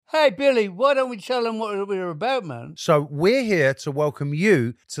Hey, Billy, why don't we tell them what we're about, man? So we're here to welcome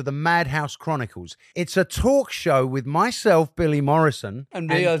you to the Madhouse Chronicles. It's a talk show with myself, Billy Morrison. And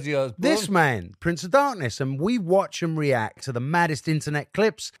me, Ozzy Osbourne. This man, Prince of Darkness. And we watch and react to the maddest internet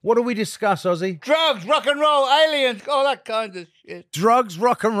clips. What do we discuss, Ozzy? Drugs, rock and roll, aliens, all that kind of shit. Drugs,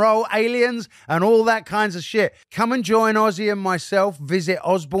 rock and roll, aliens, and all that kinds of shit. Come and join Ozzy and myself. Visit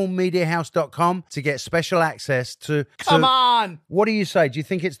osbornemediahouse.com to get special access to... Come on! What do you say? Do you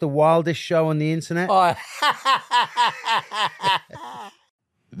think it's the wildest show on the internet? Oh.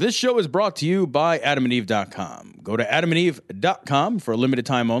 This show is brought to you by adamandeve.com. Go to adamandeve.com for a limited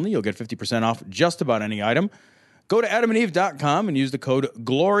time only. You'll get 50% off just about any item. Go to adamandeve.com and use the code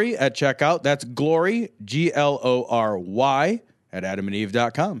GLORY at checkout. That's GLORY, GLORY, at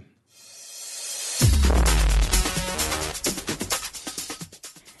adamandeve.com.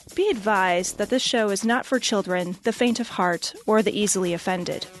 Be advised that this show is not for children, the faint of heart, or the easily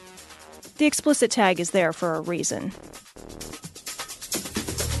offended. The explicit tag is there for a reason.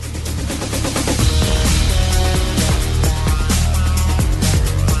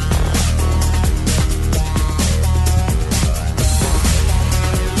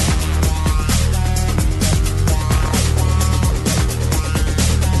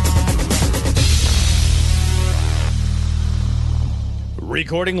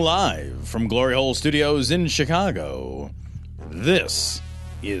 Recording live from Glory Hole Studios in Chicago, this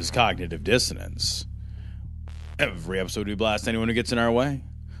is Cognitive Dissonance. Every episode we blast anyone who gets in our way.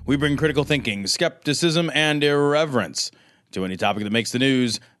 We bring critical thinking, skepticism, and irreverence to any topic that makes the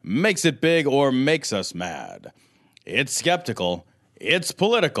news, makes it big, or makes us mad. It's skeptical, it's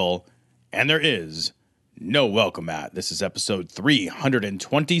political, and there is no welcome mat. This is episode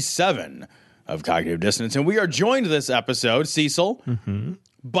 327 of Cognitive Dissonance, and we are joined this episode, Cecil,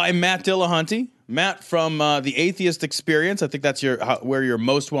 by Matt Dillahunty. Matt from the Atheist Experience. I think that's where you're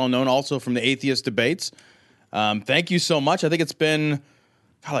most well known, also from the Atheist Debates. Thank you so much. I think it's been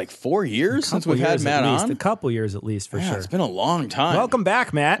like 4 years since we've had Matt on. A couple years at least, for sure. It's been a long time. Welcome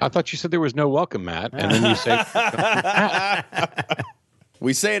back, Matt. I thought you said there was no welcome, Matt, and then you say...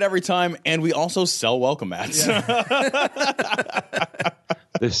 We say it every time, and we also sell welcome mats. Yeah.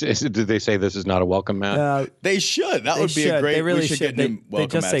 Did they say this is not a welcome mat? They should. That would be a great. They really we should. Get new they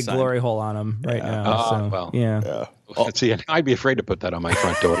just say sign. glory hole on them right now. So, well, yeah. See, I'd be afraid to put that on my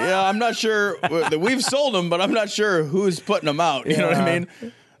front door. Yeah, I'm not sure. We've sold them, but I'm not sure who's putting them out. You know what I mean?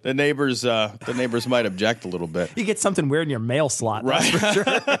 The neighbors might object a little bit. You get something weird in your mail slot, right? That's for sure.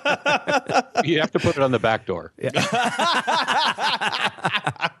 You have to put it on the back door. Yeah.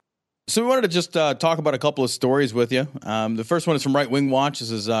 So we wanted to just talk about a couple of stories with you. The first one is from Right Wing Watch.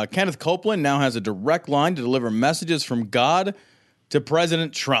 This is Kenneth Copeland now has a direct line to deliver messages from God to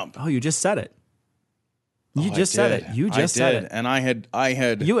President Trump. Oh, you just said it. You just said it. You just said it. And I had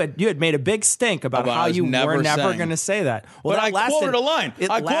you had made a big stink about how you were never going to say that. Well, but I quoted a line.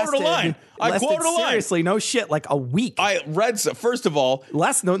 I quoted a line. Seriously, no shit, like a week. I read, first of all.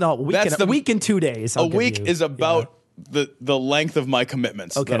 A week and 2 days. A week is about the length of my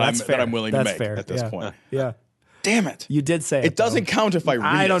commitments that I'm willing to make at this point. Yeah. Damn it. You did say it. It doesn't count if I read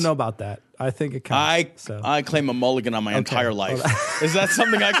it. I don't know about that. I think it counts. I claim a mulligan on my entire life. Is that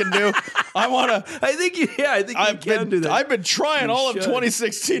something I can do? I think you can do that. I've been trying all of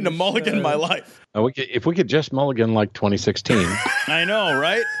 2016 to mulligan my life. If we could just mulligan like 2016. I know,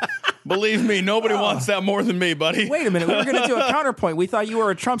 right? Believe me, nobody wants that more than me, buddy. Wait a minute. We were going to do a counterpoint. We thought you were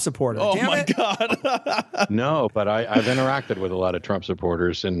a Trump supporter. Oh, my God. No, but I've interacted with a lot of Trump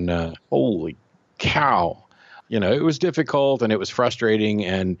supporters, and holy cow. You know, it was difficult and it was frustrating,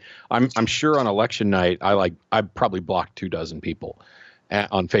 and I'm sure on election night I probably blocked 24 people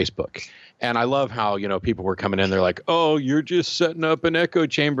on Facebook. And I love how, people were coming in, they're like, "Oh, you're just setting up an echo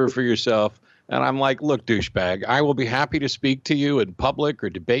chamber for yourself." And I'm like, "Look, douchebag, I will be happy to speak to you in public or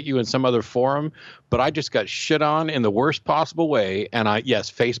debate you in some other forum, but I just got shit on in the worst possible way, and yes,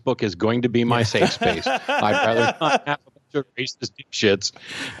 Facebook is going to be my safe space. I'd rather not have racist shits,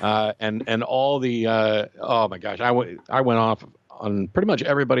 and all the oh my gosh, I went off on pretty much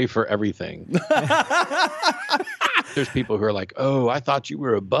everybody for everything." There's people who are like, "Oh, I thought you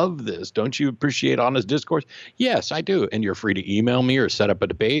were above this. Don't you appreciate honest discourse?" Yes, I do, and you're free to email me or set up a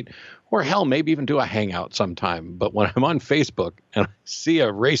debate, or hell, maybe even do a hangout sometime. But when I'm on Facebook and I see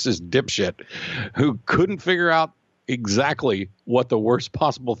a racist dipshit who couldn't figure out exactly what the worst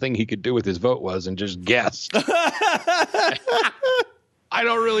possible thing he could do with his vote was and just guess, I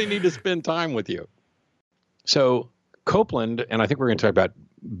don't really need to spend time with you. So Copeland, and I think we're going to talk about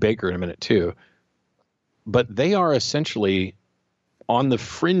Baker in a minute too, but they are essentially on the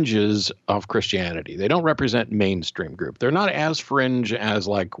fringes of Christianity. They don't represent mainstream group. They're not as fringe as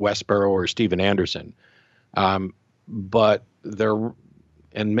like Westboro or Steven Anderson, but they're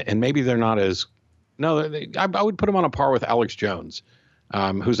and maybe they're not as I would put them on a par with Alex Jones,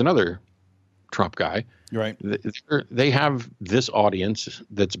 who's another Trump guy. Right. They have this audience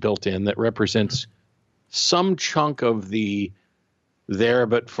that's built in that represents some chunk of the there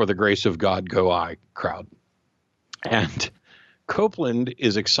but for the grace of God go I crowd. And Copeland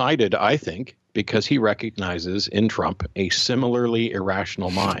is excited, I think, because he recognizes in Trump a similarly irrational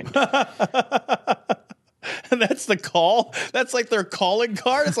mind. And that's the call. That's like their calling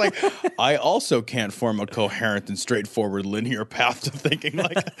card. It's like, I also can't form a coherent and straightforward linear path to thinking.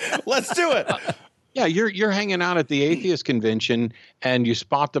 Like, let's do it. Yeah, you're hanging out at the atheist convention and you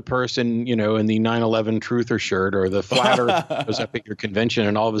spot the person, in the 9/11 truther shirt or the flat earth goes up at your convention,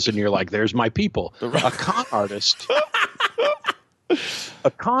 and all of a sudden you're like, there's my people. A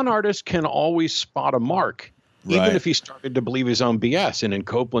con artist can always spot a mark, even if he started to believe his own BS. And in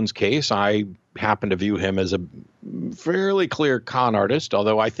Copeland's case, I happen to view him as a fairly clear con artist,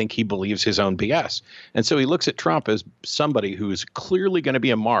 although I think he believes his own BS. And so he looks at Trump as somebody who is clearly going to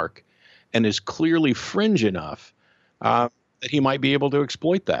be a mark and is clearly fringe enough that he might be able to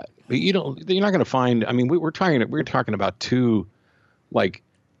exploit that. But you're not going to find. I mean, we're talking about two like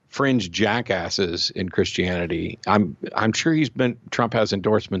fringe jackasses in Christianity. I'm sure Trump has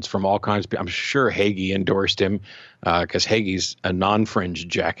endorsements from all kinds of people. I'm sure Hagee endorsed him because Hagee's a non-fringe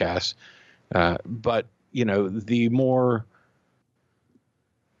jackass. But the more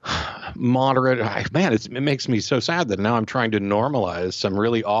moderate, it makes me so sad that now I'm trying to normalize some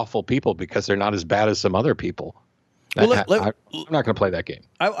really awful people because they're not as bad as some other people. Well, I'm not going to play that game.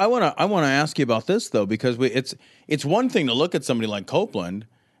 I want to ask you about this though, because it's one thing to look at somebody like Copeland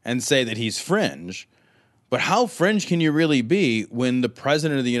and say that he's fringe, but how fringe can you really be when the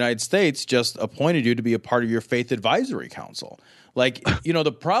president of the United States just appointed you to be a part of your faith advisory council? Like,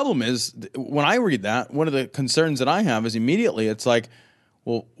 the problem is when I read that, one of the concerns that I have is immediately it's like,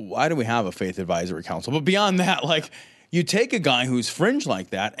 well, why do we have a faith advisory council? But beyond that, like, you take a guy who's fringe like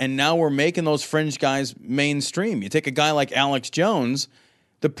that, and now we're making those fringe guys mainstream. You take a guy like Alex Jones,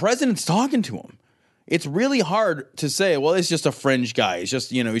 the president's talking to him. It's really hard to say, well, it's just a fringe guy. He's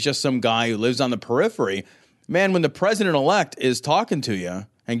just some guy who lives on the periphery. Man, when the president-elect is talking to you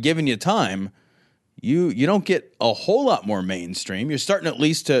and giving you time, you don't get a whole lot more mainstream. You're starting at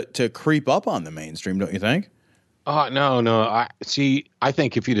least to creep up on the mainstream, don't you think? No. I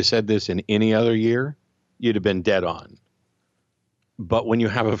think if you'd have said this in any other year, you'd have been dead on. But when you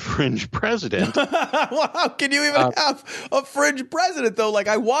have a fringe president... Well, how can you even have a fringe president, though? Like,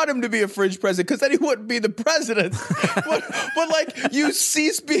 I want him to be a fringe president because then he wouldn't be the president. but, like, you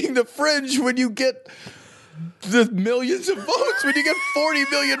cease being the fringe when you get the millions of votes, when you get 40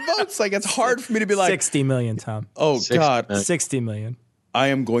 million votes. Like, it's hard for me to be like... 60 million, Tom. Oh, God. 60 million. I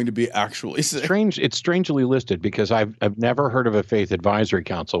am going to be actually sick. It's strangely listed because I've never heard of a faith advisory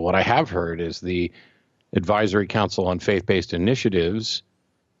council. What I have heard is the Advisory Council on Faith-Based Initiatives,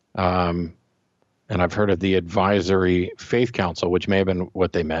 and I've heard of the Advisory Faith Council, which may have been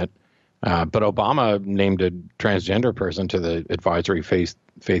what they meant. But Obama named a transgender person to the Advisory Faith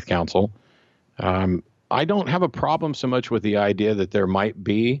Council. I don't have a problem so much with the idea that there might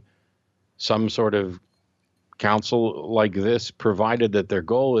be some sort of council like this, provided that their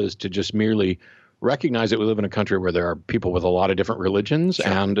goal is to just merely recognize that we live in a country where there are people with a lot of different religions,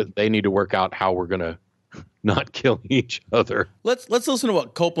 and they need to work out how we're going to not kill each other. Let's listen to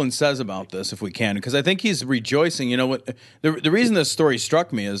what Copeland says about this if we can, because I think he's rejoicing. You know what? The reason this story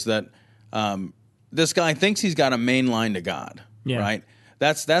struck me is that this guy thinks he's got a main line to God, right?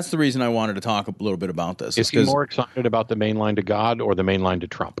 That's the reason I wanted to talk a little bit about this. Is he more excited about the main line to God or the main line to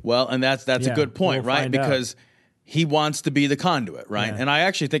Trump? Well, and that's a good point, right? Because he wants to be the conduit, right? Yeah. And I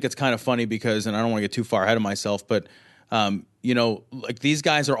actually think it's kind of funny because, and I don't want to get too far ahead of myself, but like these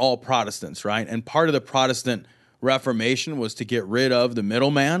guys are all Protestants, right? And part of the Protestant Reformation was to get rid of the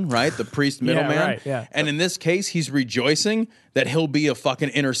middleman, right? The priest middleman. Right, yeah. And in this case, he's rejoicing that he'll be a fucking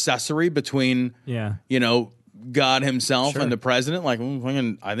intercessory between, God himself and the president. Like,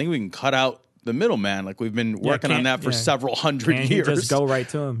 I think we can cut out the middleman. Like, we've been working on that for several hundred years. Just go right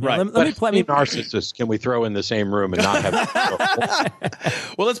to him. Right. Let me play. Narcissists can we throw in the same room and not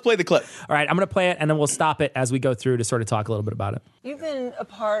have? Well, let's play the clip. All right, I'm going to play it, and then we'll stop it as we go through to sort of talk a little bit about it. You've been a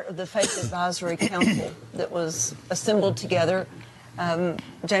part of the Faith Advisory Council that was assembled together.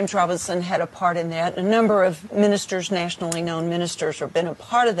 James Robinson had a part in that. A number of ministers, nationally known ministers, have been a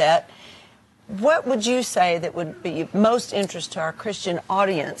part of that. What would you say that would be most interest to our Christian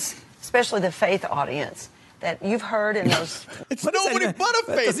audience, especially the faith audience, that you've heard in those. It's nobody but a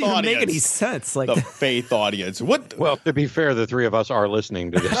faith doesn't audience. Even make any sense. Like the faith audience. What? Well, to be fair, the three of us are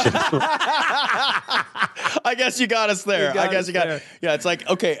listening to this. I guess you got us there. I guess you got. Yeah, it's like,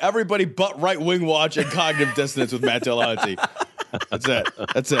 okay, everybody but Right Wing Watch and Cognitive Dissonance with Matt Dillahunty. That's it.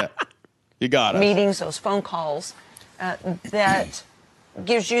 That's it. You got it. Meetings, those phone calls, that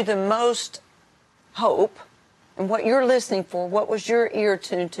gives you the most hope. And what you're listening for, what was your ear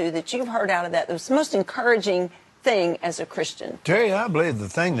tuned to that you've heard out of that? That was the most encouraging thing as a Christian. Terry, I believe the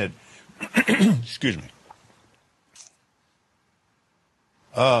thing that, excuse me,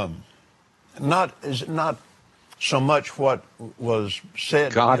 not so much what was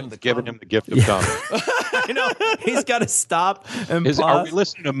said. God has given him the gift of tongues. I know. He's got to stop and pause. Are we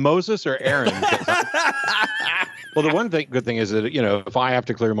listening to Moses or Aaron? Well, the one good thing is that, if I have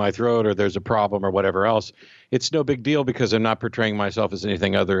to clear my throat or there's a problem or whatever else, it's no big deal because I'm not portraying myself as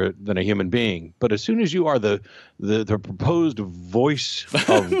anything other than a human being. But as soon as you are the proposed voice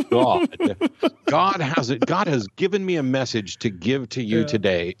of God, God has given me a message to give to you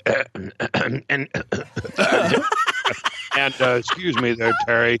today. and excuse me there,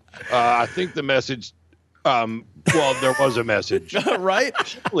 Terry. I think the message, there was a message. Right?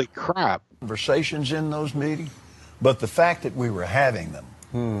 Holy crap. Conversations in those meetings, but the fact that we were having them.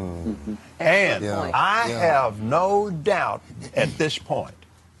 And I have no doubt at this point,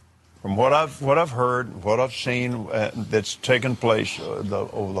 from what I've heard, what I've seen that's taken place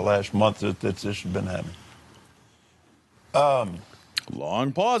over the last month that this has been happening.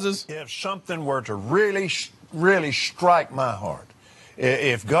 Long pauses. If something were to really, really strike my heart,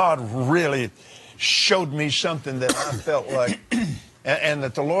 if God really showed me something that I felt like, and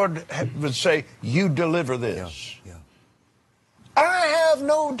that the Lord would say, you deliver this. Yeah. I have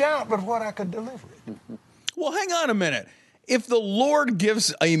no doubt but what I could deliver it. Well, hang on a minute. If the Lord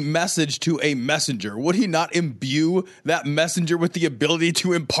gives a message to a messenger, would he not imbue that messenger with the ability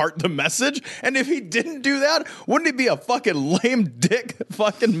to impart the message? And if he didn't do that, wouldn't it be a fucking lame dick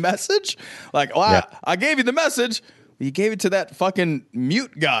fucking message? Like, I gave you the message. You gave it to that fucking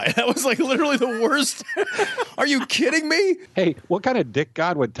mute guy. That was like literally the worst. Are you kidding me? Hey, what kind of dick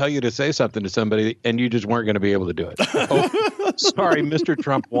God would tell you to say something to somebody and you just weren't going to be able to do it? Oh, sorry, Mr.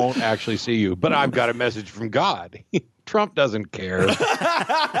 Trump won't actually see you, but I've got a message from God. Trump doesn't care.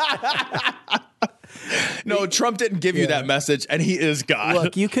 No, Trump didn't give you that message, and he is God.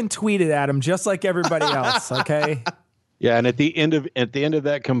 Look, you can tweet it at him just like everybody else, okay? Yeah, and at the end of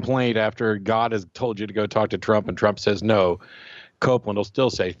that complaint, after God has told you to go talk to Trump and Trump says no, Copeland will still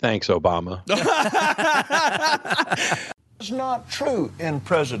say, thanks, Obama. It's not true in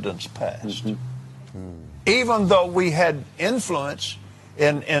presidents past. Even though we had influence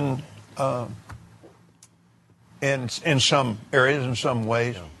in some areas, in some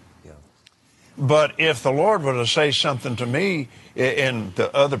ways. But if the Lord were to say something to me in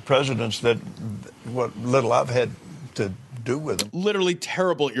the other presidents that what little I've had to do with them. Literally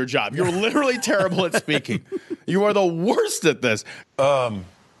terrible at your job. You're literally terrible at speaking. You are the worst at this. I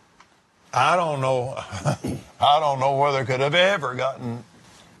don't know. I don't know whether I could have ever gotten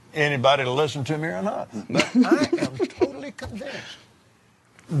anybody to listen to me or not. But I am totally convinced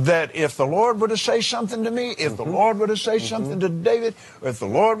that if the Lord were to say something to me, if the Lord were to say something to David, or if the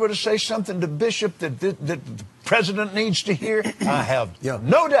Lord were to say something to Bishop that the president needs to hear, I have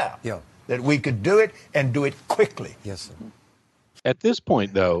no doubt that we could do it and do it quickly. Yes, sir. At this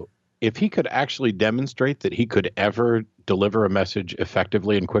point, though, if he could actually demonstrate that he could ever deliver a message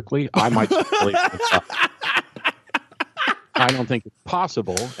effectively and quickly, I might believe it. I don't think it's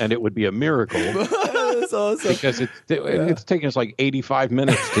possible, and it would be a miracle. That's awesome. Because it's taken us like 85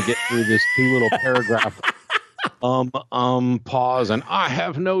 minutes to get through this 2 little paragraph pause, and I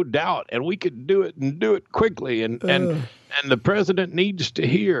have no doubt, and we could do it and do it quickly, and the president needs to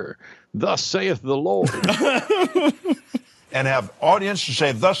hear, thus saith the Lord. And have audience to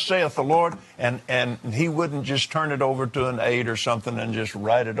say, thus saith the Lord, and he wouldn't just turn it over to an aide or something and just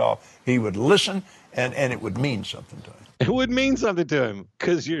write it off. He would listen, and it would mean something to him. It would mean something to him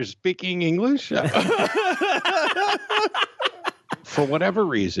because you're speaking English. For whatever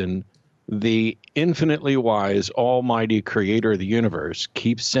reason, the infinitely wise, almighty creator of the universe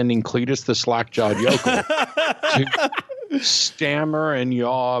keeps sending Cletus the slack-jawed yokel to stammer and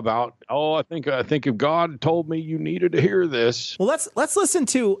yaw about, I think if God told me you needed to hear this. Well, let's listen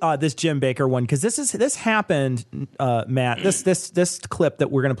to this Jim Baker one, because this happened, Matt. This clip that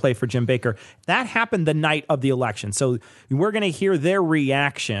we're going to play for Jim Baker, that happened the night of the election. So we're going to hear their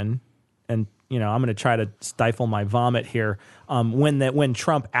reaction, and I'm going to try to stifle my vomit here when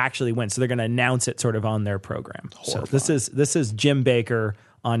Trump actually wins. So they're going to announce it sort of on their program. Horrifying. So this is Jim Baker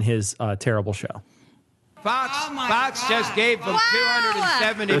on his terrible show. Fox just gave them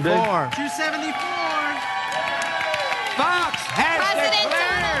 274. 274. Fox has President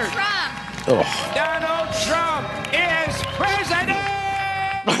declared Donald Trump. Donald Trump is president.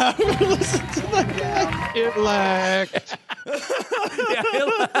 Listen to that guy. Elect.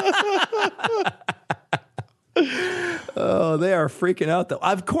 Oh, they are freaking out though.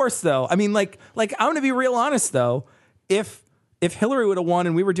 Of course, though. I mean, like I'm going to be real honest though. If Hillary would have won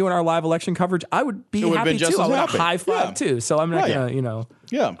and we were doing our live election coverage, I would be happy too. I would have high five too. So I'm not gonna,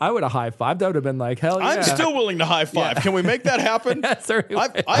 Yeah. I would have high five. That would have been like hell yeah. I'm still willing to high five. Can we make that happen?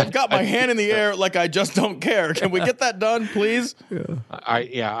 I've got my hand in the air like I just don't care. Can we get that done, please?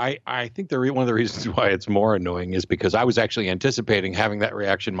 I think one of the reasons why it's more annoying is because I was actually anticipating having that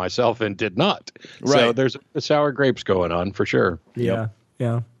reaction myself and did not. Right. So there's the sour grapes going on for sure. Yeah.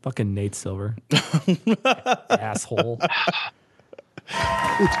 Yeah. Fucking Nate Silver. Asshole.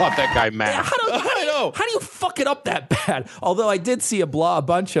 Who taught that guy math? How do you fuck it up that bad? Although I did see a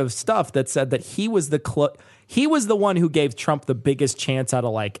bunch of stuff that said that he was the one who gave Trump the biggest chance out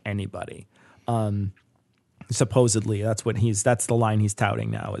of like anybody. Supposedly, that's the line he's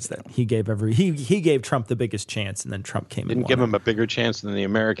touting now, is that he gave Trump the biggest chance, and then Trump came. Didn't give him a bigger chance than the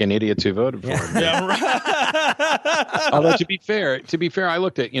American idiots who voted for him. Yeah, right. Although to be fair, I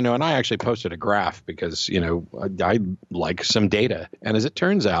looked at and I actually posted a graph because I like some data, and as it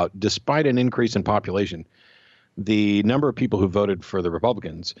turns out, despite an increase in population, the number of people who voted for the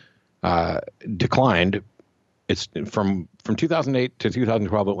Republicans declined. It's from 2008 to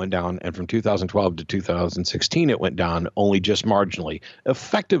 2012 it went down, and from 2012 to 2016 it went down only just marginally.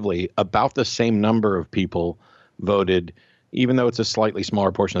 Effectively, about the same number of people voted, even though it's a slightly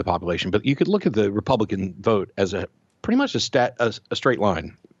smaller portion of the population. But you could look at the Republican vote as pretty much a straight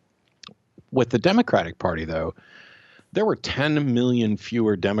line. With the Democratic Party, though, there were 10 million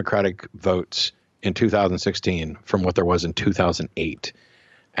fewer Democratic votes in 2016 from what there was in 2008,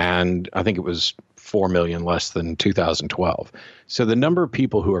 and I think it was 4 million less than 2012. So the number of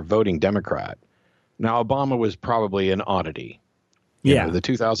people who are voting Democrat, now Obama was probably an oddity. The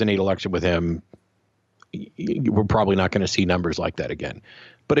 2008 election with him, we're probably not going to see numbers like that again.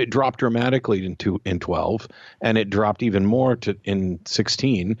 But it dropped dramatically in 12, and it dropped even more in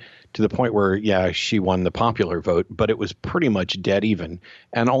 16 to the point where, she won the popular vote, but it was pretty much dead even.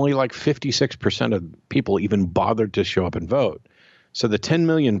 And only like 56% of people even bothered to show up and vote. So the 10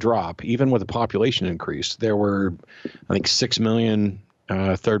 million drop, even with a population increase, there were, I think, 6 million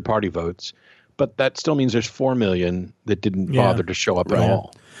third-party votes. But that still means there's 4 million that didn't bother to show up at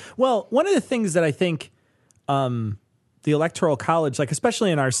all. Well, one of the things that I think the Electoral College, like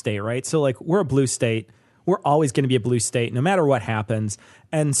especially in our state, right? So like we're a blue state. We're always going to be a blue state no matter what happens.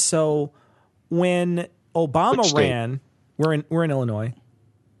 And so when Obama ran, we're in Illinois.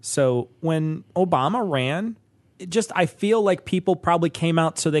 So when Obama ran, I feel like people probably came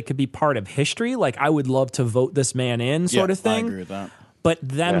out so they could be part of history. Like, I would love to vote this man in sort of thing. I agree with that. But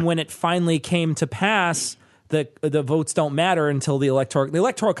then when it finally came to pass, the votes don't matter until the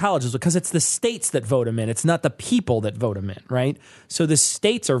Electoral College is, because it's the states that vote him in. It's not the people that vote him in, right? So the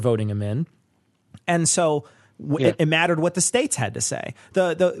states are voting him in. And so it mattered what the states had to say.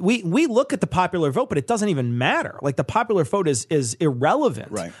 We look at the popular vote, but it doesn't even matter. Like, the popular vote is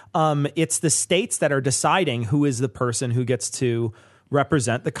irrelevant. Right. It's the states that are deciding who is the person who gets to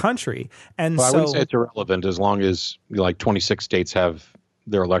represent the country. And I wouldn't say it's irrelevant as long as 26 states have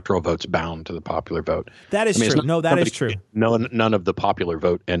their electoral votes bound to the popular vote. That is true. No, that is true. None of the popular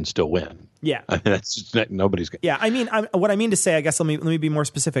vote and still win. Yeah, I mean, that's just, nobody's. Yeah, I mean, what I mean to say, I guess, let me be more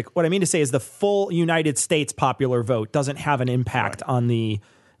specific. What I mean to say is the full United States popular vote doesn't have an impact on the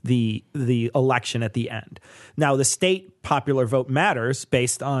election at the end. Now, the state popular vote matters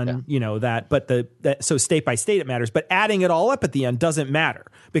based on that, but so state by state it matters. But adding it all up at the end doesn't matter,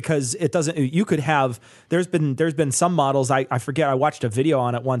 because it doesn't. You could have. There's been some models. I forget. I watched a video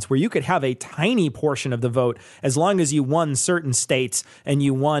on it once where you could have a tiny portion of the vote as long as you won certain states and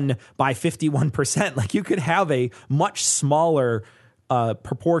you won by 51%. Like, you could have a much smaller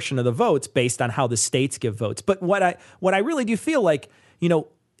proportion of the votes based on how the states give votes. But what I really do feel like,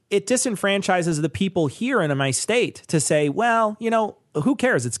 it disenfranchises the people here in my state to say, well, who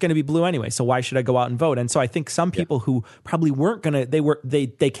cares? It's going to be blue anyway, so why should I go out and vote? And so I think some people who probably weren't going to,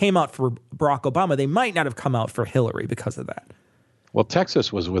 they came out for Barack Obama, they might not have come out for Hillary because of that. Well,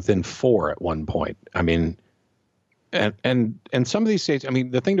 Texas was within 4 at one point. I mean, and some of these states, I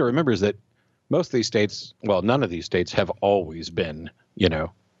mean, the thing to remember is that most of these states, well, none of these states have always been,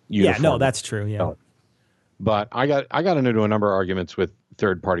 uniform. Yeah, no, that's true. Yeah. But I got into a number of arguments with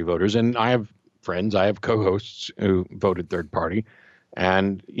third-party voters, and I have friends, I have co-hosts who voted third party,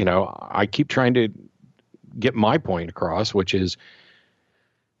 and I keep trying to get my point across, which is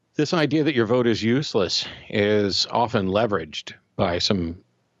this idea that your vote is useless is often leveraged by some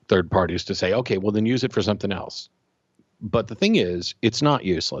third parties to say, okay, well, then use it for something else. But the thing is, it's not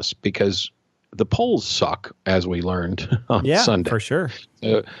useless because the polls suck, as we learned on Sunday. For sure.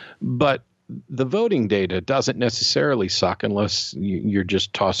 But the voting data doesn't necessarily suck unless you're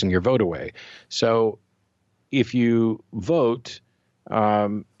just tossing your vote away. So if you vote,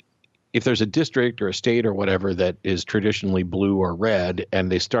 if there's a district or a state or whatever that is traditionally blue or red, and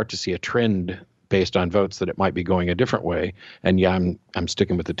they start to see a trend based on votes that it might be going a different way, and I'm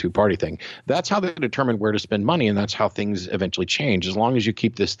sticking with the two-party thing, that's how they determine where to spend money, and that's how things eventually change. As long as you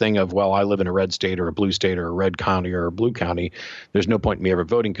keep this thing of, well, I live in a red state or a blue state or a red county or a blue county, there's no point in me ever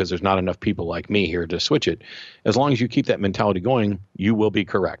voting because there's not enough people like me here to switch it. As long as you keep that mentality going, you will be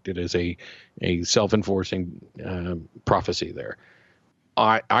correct. It is a self-enforcing prophecy there.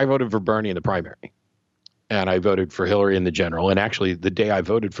 I voted for Bernie in the primary, and I voted for Hillary in the general. And actually, the day I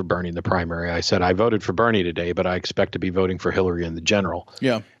voted for Bernie in the primary, I said, I voted for Bernie today, but I expect to be voting for Hillary in the general.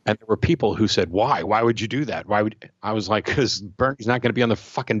 Yeah. And there were people who said, why? Why would you do that? I was like, because Bernie's not going to be on the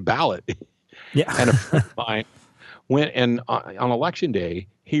fucking ballot. Yeah. And a friend of mine went, and on election day,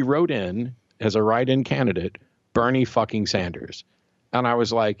 he wrote in as a write-in candidate, Bernie fucking Sanders. And I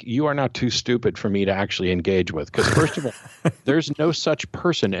was like, you are not too stupid for me to actually engage with. Because first of all, there's no such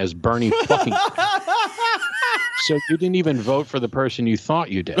person as Bernie fucking. So you didn't even vote for the person you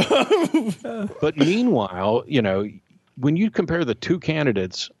thought you did. But meanwhile, when you compare the two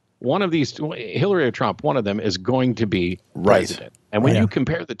candidates, one of these, Hillary or Trump, one of them is going to be president. And when you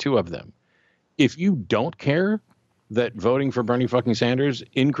compare the two of them, if you don't care that voting for Bernie fucking Sanders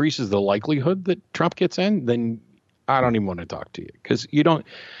increases the likelihood that Trump gets in, then I don't even want to talk to you, because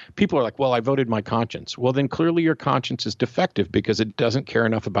people are like, well, I voted my conscience. Well, then clearly your conscience is defective because it doesn't care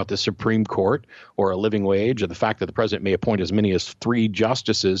enough about the Supreme Court or a living wage or the fact that the president may appoint as many as 3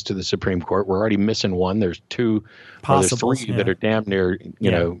 justices to the Supreme Court. We're already missing one. There's 2, or there's 3 that are damn near,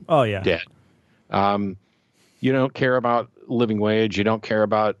 dead. You don't care about living wage. You don't care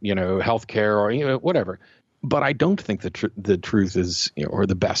about, health care or whatever. But I don't think the truth is, or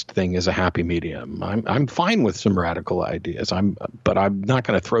the best thing is a happy medium. I'm fine with some radical ideas. But I'm not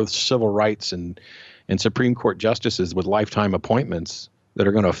going to throw civil rights and Supreme Court justices with lifetime appointments that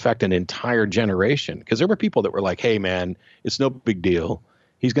are going to affect an entire generation. Because there were people that were like, "Hey, man, it's no big deal.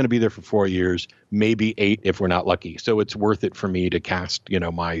 He's going to be there for 4 years, maybe 8 if we're not lucky. So it's worth it for me to cast,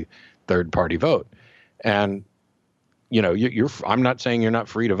 my third party vote." And I'm not saying you're not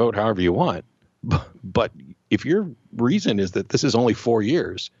free to vote however you want. But if your reason is that this is only 4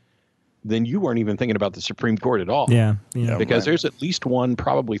 years, then you weren't even thinking about the Supreme Court at all. Yeah. Because there's at least 1,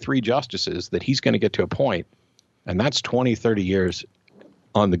 probably 3 justices that he's going to get to appoint. And that's 20, 30 years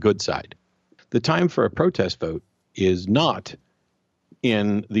on the good side. The time for a protest vote is not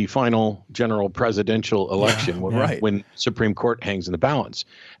in the final general presidential election when Supreme Court hangs in the balance.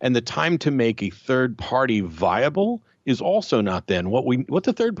 And the time to make a third party viable is also not then. What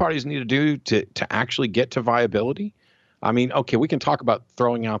the third parties need to do to actually get to viability. I mean, okay, we can talk about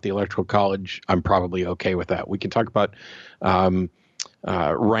throwing out the Electoral College. I'm probably okay with that. We can talk about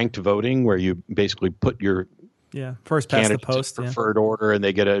ranked voting, where you basically put your first past the post preferred order, and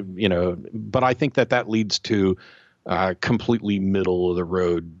they get But I think that leads to completely middle of the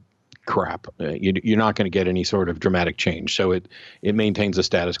road crap. You're not going to get any sort of dramatic change. So it maintains the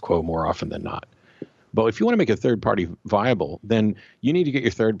status quo more often than not. But if you want to make a third party viable, then you need to get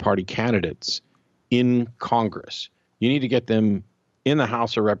your third party candidates in Congress. You need to get them in the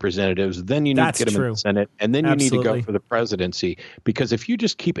House of Representatives. Then you need to get them in the Senate. And then you need to go for the presidency. Because if you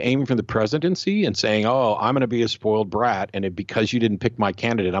just keep aiming for the presidency and saying, oh, I'm going to be a spoiled brat, and because you didn't pick my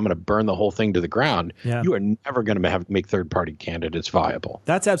candidate, I'm going to burn the whole thing to the ground, you are never going to make third party candidates viable.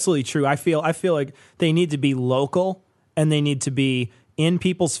 That's absolutely true. I feel like they need to be local, and they need to be in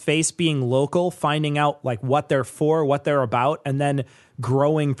people's face, being local, finding out like what they're for, what they're about, and then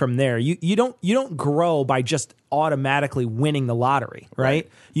growing from there. You don't grow by just automatically winning the lottery, right?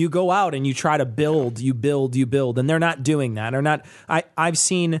 You go out and you try to build, and they're not doing that. I've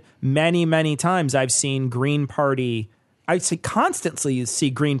seen many times, I've seen Green Party, constantly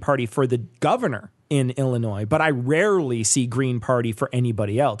see Green Party for the governor in Illinois, but I rarely see Green Party for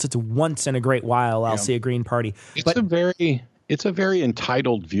anybody else. It's once in a great while I'll see a Green Party. It's a very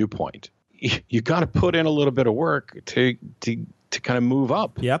entitled viewpoint. You got to put in a little bit of work to kind of move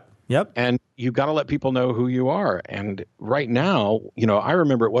up. Yep. And you got to let people know who you are. And right now, I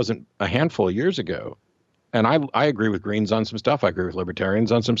remember it wasn't a handful of years ago. And I agree with Greens on some stuff. I agree with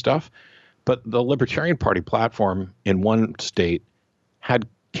Libertarians on some stuff. But the Libertarian Party platform in one state had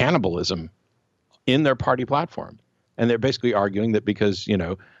cannibalism in their party platform. And they're basically arguing that because,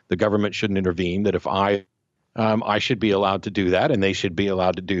 the government shouldn't intervene, that if I should be allowed to do that, and they should be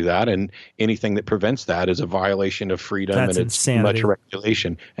allowed to do that, and anything that prevents that is a violation of freedom. That's and it's insanity. too much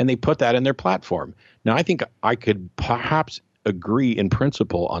regulation. And they put that in their platform. Now, I think I could perhaps agree in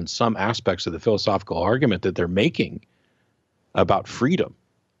principle on some aspects of the philosophical argument that they're making about freedom,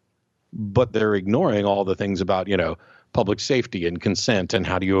 but they're ignoring all the things about, public safety and consent and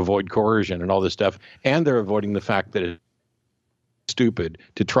how do you avoid coercion and all this stuff. And they're avoiding the fact that it's stupid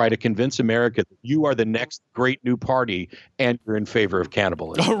to try to convince America that you are the next great new party and you're in favor of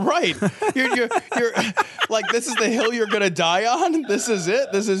cannibalism. Oh, right. You're like, this is the hill you're going to die on. This is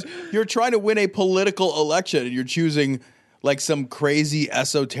it. You're trying to win a political election and you're choosing like some crazy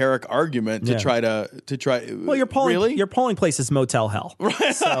esoteric argument to try. Well, your polling place is Motel Hell.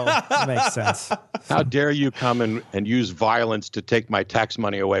 Right. So it makes sense. How dare you come and use violence to take my tax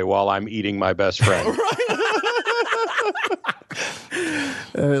money away while I'm eating my best friend?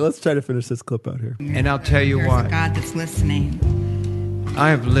 All right, let's try to finish this clip out here. And I'll tell you There's what. a God that's listening. I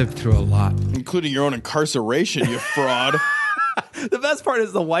have lived through a lot. Including your own incarceration, you fraud. The best part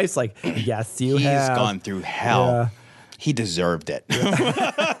is the wife's like, yes, you have. He's gone through hell. Yeah. He deserved it.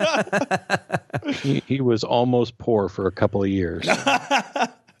 He was almost poor for a couple of years.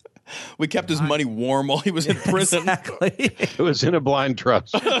 We kept his money warm while he was in prison. Exactly. It was in a blind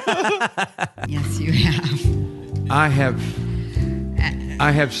trust. Yes, you have. I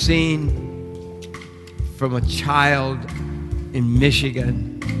have seen from a child in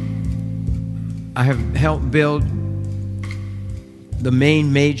Michigan. I have helped build the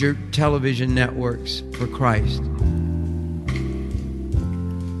main major television networks for Christ.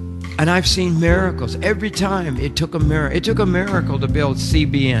 And I've seen miracles. Every time it took a miracle. It took a miracle to build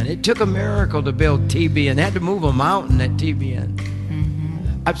CBN. It took a miracle to build TBN. They had to move a mountain at TBN.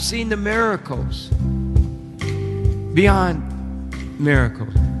 Mm-hmm. I've seen the miracles beyond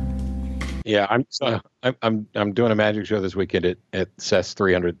miracles. Yeah, I'm doing a magic show this weekend at Seth's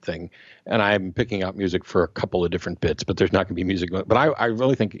 300 thing, and I'm picking out music for a couple of different bits, but there's not going to be music. But I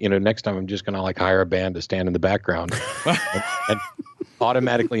really think next time I'm just going to hire a band to stand in the background and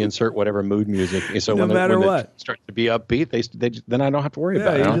automatically insert whatever mood music. So No when matter when what. they start to be upbeat, then I don't have to worry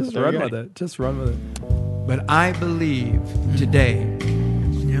about it. Yeah, you just run with it. Just run with it. But I believe today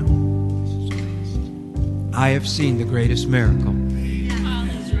I have seen the greatest miracle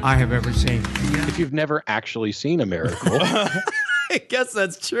I have ever seen. If you've never actually seen a miracle, I guess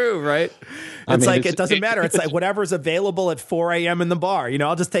that's true, right? It doesn't matter. It's like whatever's available at 4 a.m. in the bar.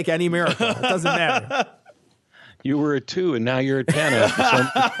 I'll just take any miracle. It doesn't matter. you were a 2 and now you're a 10.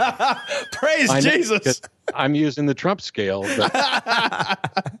 Praise Jesus. I'm using the Trump scale.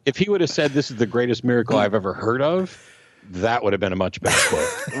 But if he would have said this is the greatest miracle I've ever heard of, that would have been a much better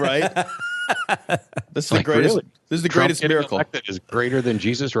quote. Right? This is the greatest. Really? This is the Trump greatest miracle. That is greater than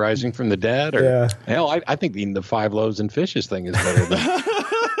Jesus rising from the dead. Or hell, I think the 5 loaves and fishes thing is better than.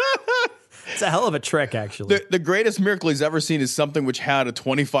 It's a hell of a trick, actually. The greatest miracle he's ever seen is something which had a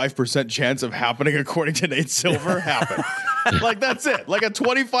 25% chance of happening, according to Nate Silver, happen. Like, that's it. Like a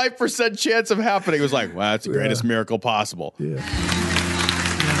 25% chance of happening. It was like, wow, that's the greatest miracle possible. Yeah.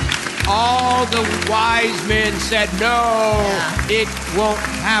 All the wise men said, no, it won't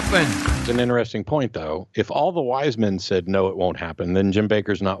happen. It's an interesting point, though. If all the wise men said, no, it won't happen, then Jim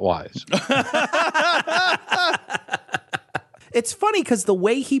Baker's not wise. It's funny because the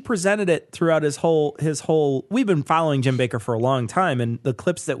way he presented it throughout his whole, we've been following Jim Baker for a long time, and the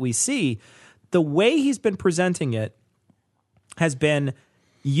clips that we see, the way he's been presenting it has been,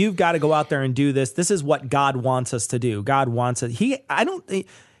 you've got to go out there and do this. This is what God wants us to do. God wants it.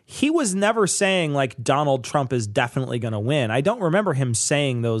 He was never saying like Donald Trump is definitely going to win. I don't remember him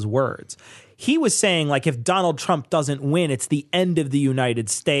saying those words. He was saying like if Donald Trump doesn't win, it's the end of the United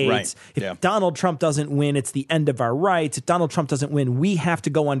States. Right. If Donald Trump doesn't win, it's the end of our rights. If Donald Trump doesn't win, we have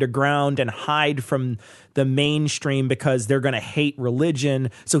to go underground and hide from the mainstream because they're going to hate religion.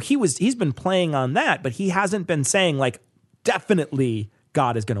 So he's been playing on that, but he hasn't been saying like definitely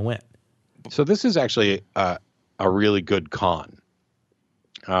God is going to win. So this is actually a really good con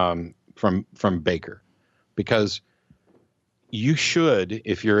from Baker, because you should,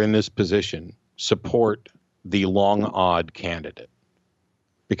 if you're in this position, support the long odd candidate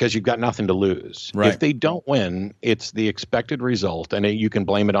because you've got nothing to lose. Right. If they don't win, it's the expected result, and you can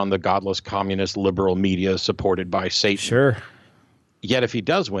blame it on the godless communist liberal media supported by Satan. Sure. Yet if he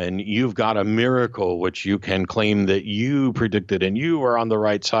does win, you've got a miracle which you can claim that you predicted and you are on the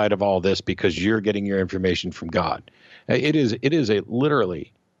right side of all this because you're getting your information from God. It is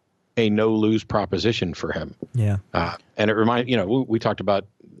literally a no-lose proposition for him. Yeah. And it reminded, we talked about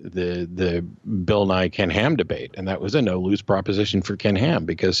the Bill Nye Ken Ham debate, and that was a no-lose proposition for Ken Ham,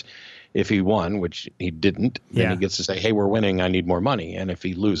 because if he won, which he didn't, then he gets to say, hey, we're winning, I need more money. And if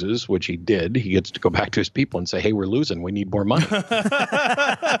he loses, which he did, he gets to go back to his people and say, hey, we're losing, we need more money.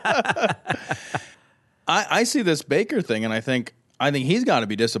 I see this Baker thing, and I think he's got to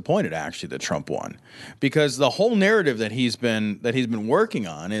be disappointed actually that Trump won, because the whole narrative that he's been working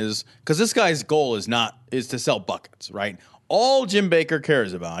on is, because this guy's goal is to sell buckets, right? All Jim Baker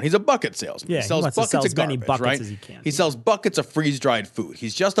cares about, he's a bucket salesman. Yeah, he sells wants to buckets sell of as many garbage, buckets right? as he can. He sells buckets of freeze-dried food.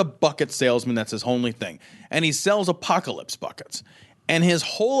 He's just a bucket salesman. That's his only thing. And he sells apocalypse buckets. And his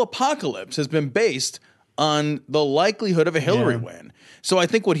whole apocalypse has been based on the likelihood of a Hillary win. So I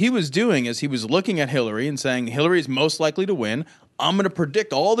think what he was doing is he was looking at Hillary and saying, Hillary is most likely to win. I'm going to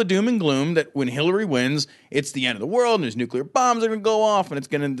predict all the doom and gloom that when Hillary wins, it's the end of the world and there's nuclear bombs are going to go off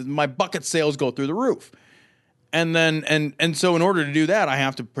and my bucket sales go through the roof. And then, and so in order to do that, I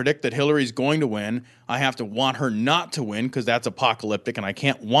have to predict that Hillary's going to win. I have to want her not to win, because that's apocalyptic, and I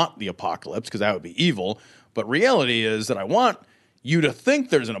can't want the apocalypse because that would be evil. But reality is that I want you to think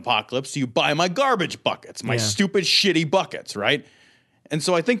there's an apocalypse, so you buy my garbage buckets, my stupid, shitty buckets, right? And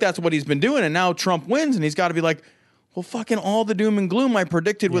so I think that's what he's been doing. And now Trump wins, and he's got to be like, well, fucking all the doom and gloom I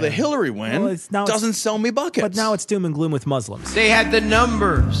predicted with a Hillary win doesn't sell me buckets. But now it's doom and gloom with Muslims. They had the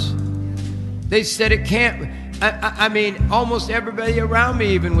numbers. They said it can't. I mean, almost everybody around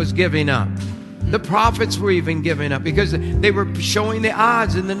me even was giving up. The prophets were even giving up because they were showing the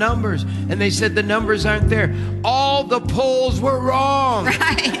odds and the numbers, and they said the numbers aren't there. All the polls were wrong.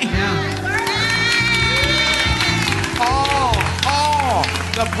 Right. All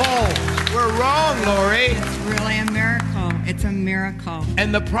the polls were wrong, Lori. It's really a miracle. It's a miracle.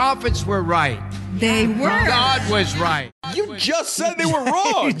 And the prophets were right. They were. God was right. You just said they were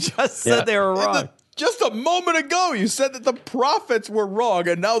wrong. You just said they were wrong. Just a moment ago, you said that the prophets were wrong,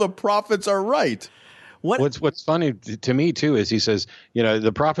 and now the prophets are right. What's funny to me, too, is he says,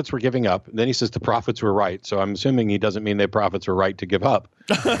 the prophets were giving up. Then he says the prophets were right. So I'm assuming he doesn't mean the prophets were right to give up.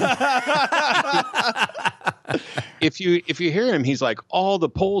 If you hear him, he's like, all the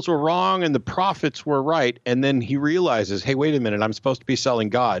polls were wrong and the prophets were right. And then he realizes, hey, wait a minute, I'm supposed to be selling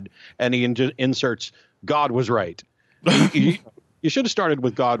God. And he inserts, God was right. You should have started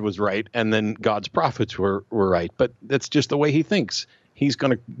with God was right, and then God's prophets were right. But that's just the way he thinks. He's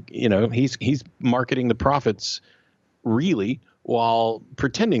going to, he's marketing the prophets really while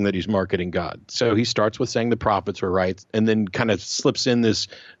pretending that he's marketing God. So he starts with saying the prophets were right, and then kind of slips in this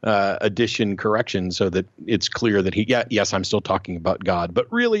addition correction so that it's clear that yes, I'm still talking about God, but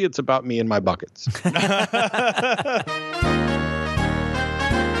really it's about me and my buckets.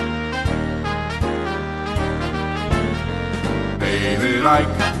 David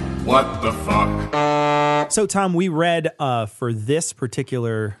Icke, what the fuck? So, Tom, we read for this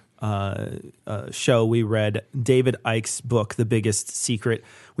particular show, we read David Icke's book, The Biggest Secret.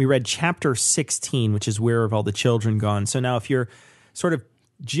 We read chapter 16, which is Where Have All the Children Gone? So now if you're sort of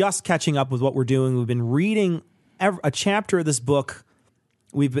just catching up with what we're doing, we've been reading a chapter of this book.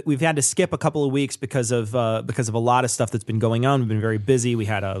 We've had to skip a couple of weeks because of a lot of stuff that's been going on. We've been very busy. We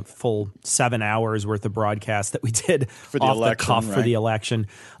had a full 7 hours worth of broadcast that we did for the cuff for the election.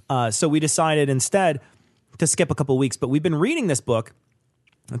 So we decided instead to skip a couple of weeks. But we've been reading this book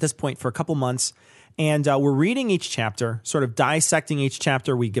at this point for a couple months, and we're reading each chapter, sort of dissecting each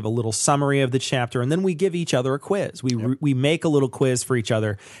chapter. We give a little summary of the chapter, and then we give each other a quiz. We make a little quiz for each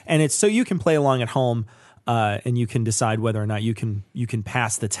other, and it's so you can play along at home. And you can decide whether or not you can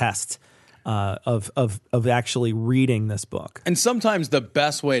pass the test of actually reading this book. And sometimes the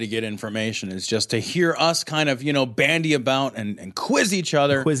best way to get information is just to hear us kind of bandy about and quiz each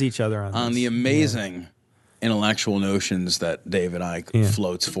other on the amazing intellectual notions that David Icke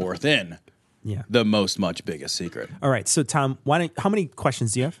floats forth in the much biggest secret. All right, so Tom, how many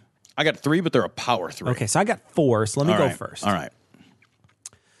questions do you have? I got 3, but they're a power 3. Okay, so I got 4. So let me go first. All right.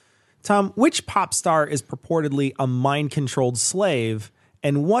 Tom, which pop star is purportedly a mind-controlled slave,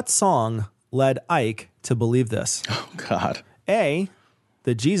 and what song led Icke to believe this? Oh, God. A,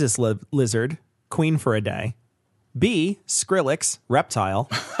 the Jesus Lizard, Queen for a Day. B, Skrillex, Reptile.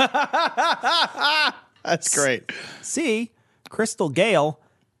 That's great. C, Crystal Gale,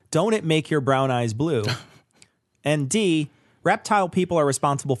 Don't It Make Your Brown Eyes Blue. And D, reptile people are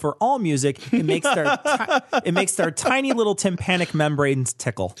responsible for all music. It makes their tiny little tympanic membranes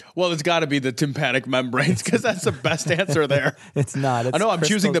tickle. Well, it's got to be the tympanic membranes because that's the best answer there. It's not. It's I know I'm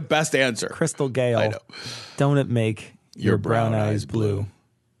choosing the best answer. Crystal Gale. I know. Don't it make your brown eyes blue?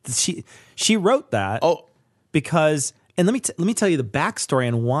 She wrote that because And let me tell you the backstory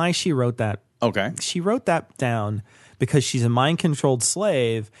on why she wrote that. Okay. She wrote that down because she's a mind-controlled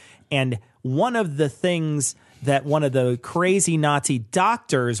slave, and one of the things that one of the crazy Nazi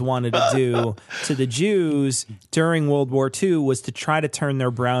doctors wanted to do to the Jews during World War II was to try to turn their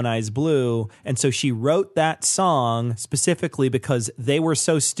brown eyes blue. And so she wrote that song specifically because they were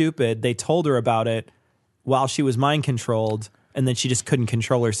so stupid. They told her about it while she was mind controlled, and then she just couldn't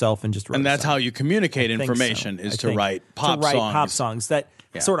control herself and just wrote And that's a song. how you communicate information is to write pop songs. Pop songs that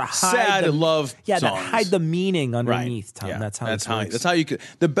sort of hide sad the, love that songs. hide the meaning underneath. Tom. Yeah. That's how you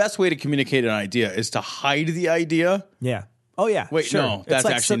the best way to communicate an idea is to hide the idea. Yeah. Oh yeah. Wait, sure. no, that's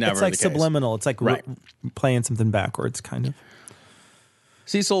like, actually never it's like the case. subliminal. It's like playing something backwards, kind of.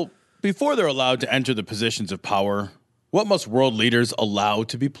 Cecil, before they're allowed to enter the positions of power, what must world leaders allow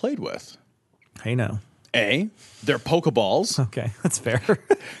to be played with? I know. A, their Pokeballs. Okay, that's fair.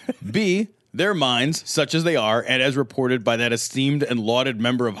 B, their minds, such as they are, and as reported by that esteemed and lauded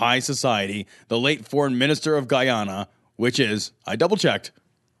member of high society, the late foreign minister of Guyana, which is, I double-checked,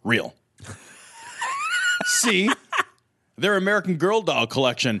 real. C, their American Girl doll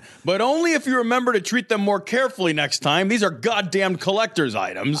collection, but only if you remember to treat them more carefully next time. These are goddamn collector's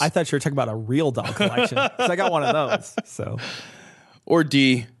items. I thought you were talking about a real doll collection, because I got one of those. So, or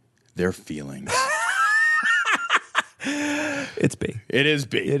D, their feelings. It's B. It is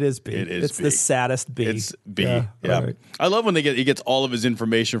B. It is B. It's B. the saddest B. It's B. Yeah. Right. I love when he gets all of his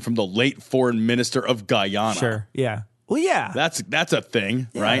information from the late foreign minister of Guyana. Sure. Yeah. Well, yeah. That's a thing,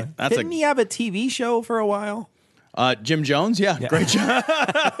 Yeah. right? That's Didn't he have a TV show for a while? Jim Jones, yeah. Great job.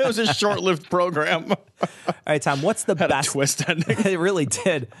 It was a short-lived program. All right, Tom, what's the best a twist ending? It really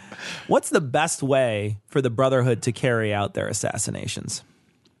did. What's the best way for the Brotherhood to carry out their assassinations?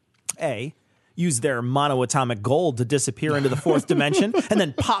 A, use their monoatomic gold to disappear into the fourth dimension and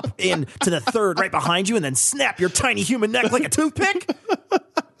then pop in to the third right behind you and then snap your tiny human neck like a toothpick?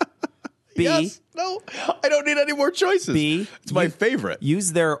 B, yes. No, I don't need any more choices. B, it's my favorite.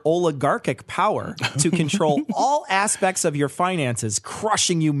 Use their oligarchic power to control all aspects of your finances,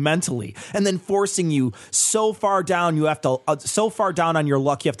 crushing you mentally, and then forcing you so far down you have to so far down on your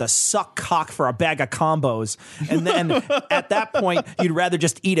luck you have to suck cock for a bag of combos, and then at that point you'd rather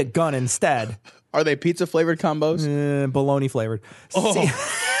just eat a gun instead. Are they pizza flavored combos? Bologna flavored.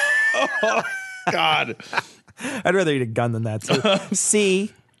 Oh God! I'd rather eat a gun than that too.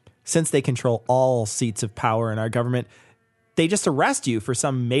 C, since they control all seats of power in our government, they just arrest you for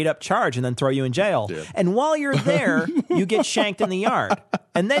some made-up charge and then throw you in jail. Yeah. And while you're there, you get shanked in the yard.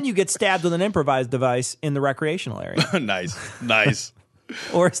 And then you get stabbed with an improvised device in the recreational area. Nice.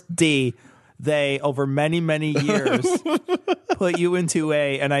 Or D, they, over many, many years, put you into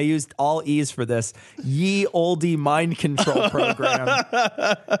and I used all E's for this, ye olde mind control program.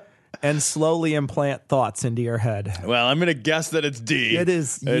 And slowly implant thoughts into your head. Well, I'm going to guess that it's D. It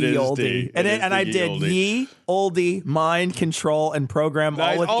is ye olde. And I did ye olde mind control and program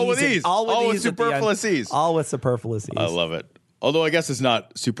nice. all with E's. All with superfluous E's. All with superfluous E's. I love it. Although I guess it's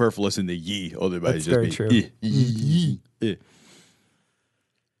not superfluous in the ye olde, but it's just very true. Ye.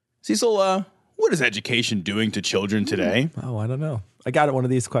 Cecil, what is education doing to children today? Oh, I don't know. I got one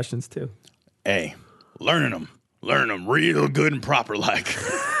of these questions too. A, learning them real good and proper like.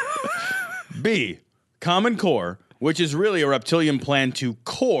 B, Common Core, which is really a reptilian plan to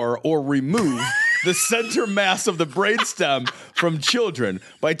core or remove the center mass of the brainstem from children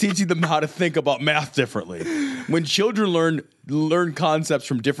by teaching them how to think about math differently. When children learn concepts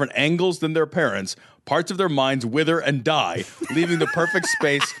from different angles than their parents, parts of their minds wither and die, leaving the perfect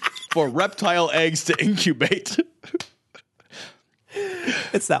space for reptile eggs to incubate.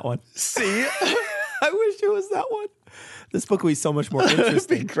 It's that one. See? I wish it was that one. This book would be so much more interesting.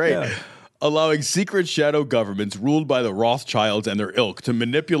 It'd be great. Yeah. Allowing secret shadow governments ruled by the Rothschilds and their ilk to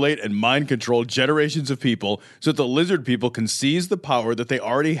manipulate and mind control generations of people so that the lizard people can seize the power that they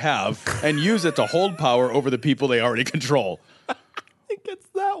already have and use it to hold power over the people they already control. I think it's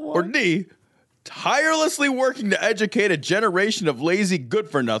that one. Or D, tirelessly working to educate a generation of lazy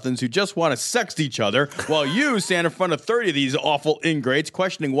good-for-nothings who just want to sext each other while you stand in front of 30 of these awful ingrates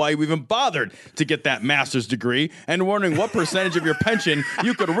questioning why you even bothered to get that master's degree and wondering what percentage of your pension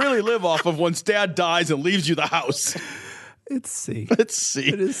you could really live off of once dad dies and leaves you the house. It's C. It's C.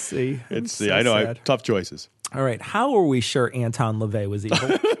 It is C. It's C. So I know. I have tough choices. All right. How are we sure Anton LaVey was evil?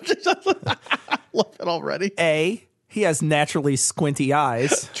 I love it already. A, he has naturally squinty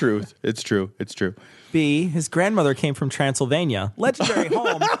eyes. Truth. It's true. B, his grandmother came from Transylvania, legendary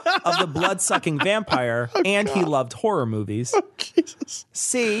home of the blood-sucking vampire, and he loved horror movies. Oh, Jesus.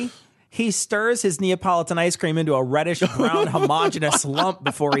 C, he stirs his Neapolitan ice cream into a reddish-brown homogeneous lump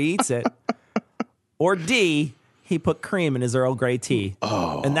before he eats it. Or D, he put cream in his Earl Grey tea.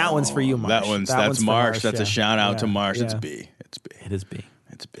 Oh, and that one's for you, Marsh. That's for Marsh. That's a yeah. shout out to Yeah, Marsh. yeah. It's B. It's B. It is B.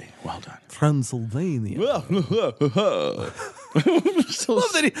 It's B. Well done. Transylvania. I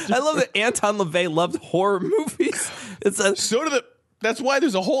I love that Anton LaVey loved horror movies. That's why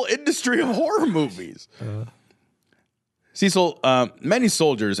there's a whole industry of horror movies. Cecil, many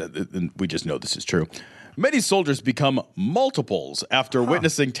soldiers, and we just know this is true, many soldiers become multiples after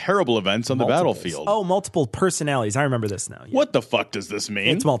witnessing terrible events on the battlefield. Oh, multiple personalities. I remember this now. Yeah. What the fuck does this mean?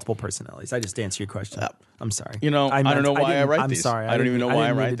 It's multiple personalities. I just answered your question. I'm sorry. I don't know why I write these. I'm sorry. I don't even know why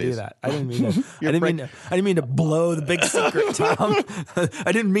I write these. I didn't mean to. I didn't mean to blow the big secret, Tom.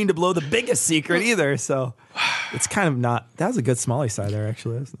 I didn't mean to blow the biggest secret either. So it's kind of not. That was a good Smalley side there.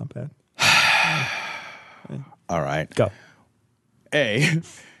 Actually, that's not bad. All right, go. A.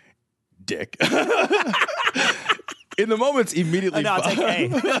 Dick. In the moments immediately. No, I'll take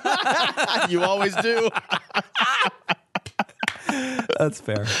A. You always do. That's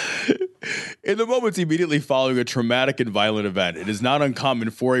fair. In the moments immediately following a traumatic and violent event, it is not uncommon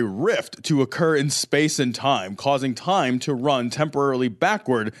for a rift to occur in space and time, causing time to run temporarily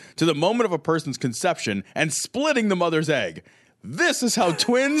backward to the moment of a person's conception and splitting the mother's egg. This is how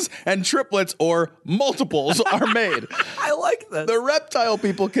twins and triplets or multiples are made. I like this. The reptile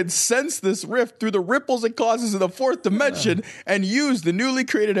people can sense this rift through the ripples it causes in the fourth dimension and use the newly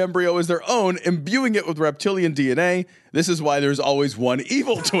created embryo as their own, imbuing it with reptilian DNA. This is why there's always one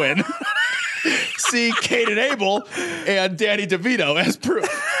evil twin. See Cain and Abel and Danny DeVito as proof.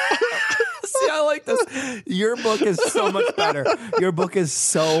 See, I like this. Your book is so much better. Your book is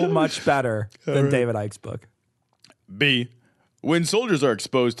so much better than David Icke's book. B. When soldiers are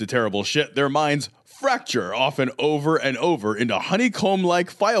exposed to terrible shit, their minds fracture often over and over into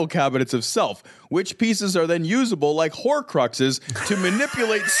honeycomb-like file cabinets of self, which pieces are then usable like Horcruxes to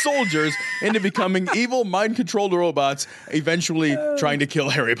manipulate soldiers into becoming evil, mind-controlled robots, eventually trying to kill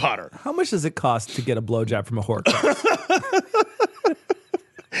Harry Potter. How much does it cost to get a blowjob from a Horcrux?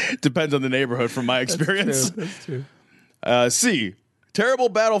 Depends on the neighborhood from my experience. That's true. C. Terrible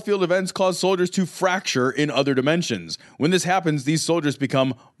battlefield events cause soldiers to fracture in other dimensions. When this happens, these soldiers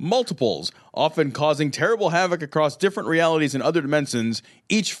become multiples, often causing terrible havoc across different realities in other dimensions,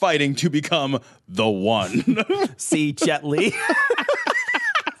 each fighting to become the one. C. Jet Li.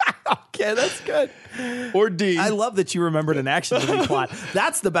 Okay, that's good. Or D. I love that you remembered an action movie plot.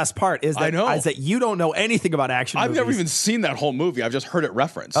 That's the best part, is that you don't know anything about action movies. I've never even seen that whole movie. I've just heard it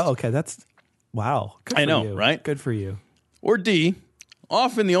referenced. Oh, okay. That's, wow. Good for I know, you. right? Good for you. Or D.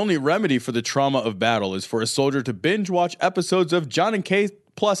 Often the only remedy for the trauma of battle is for a soldier to binge watch episodes of John and Kate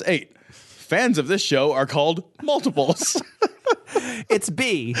plus 8. Fans of this show are called multiples. It's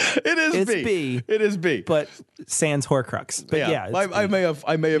B. It is it's B. B. It is B. But sans Horcrux. But yeah, I may have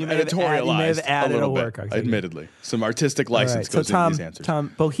editorialized you may have added a little a bit, Horcrux. admittedly. Some artistic license All right, goes into these answers.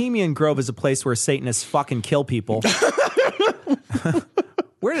 Tom, Bohemian Grove is a place where Satanists fucking kill people.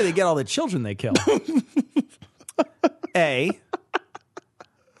 Where do they get all the children they kill? A.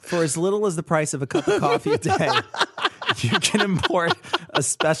 For as little as the price of a cup of coffee a day, you can import a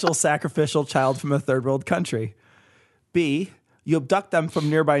special sacrificial child from a third world country. B. You abduct them from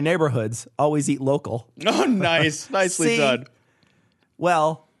nearby neighborhoods. Always eat local. Oh, nice. Nicely done.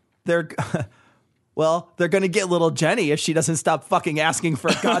 Well, they're going to get little Jenny if she doesn't stop fucking asking for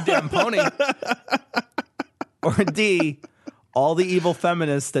a goddamn pony. Or D. All the evil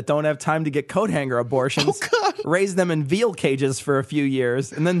feminists that don't have time to get coat hanger abortions, raise them in veal cages for a few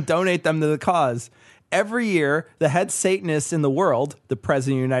years, and then donate them to the cause. Every year, the head Satanist in the world, the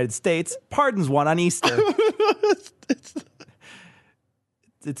President of the United States, pardons one on Easter.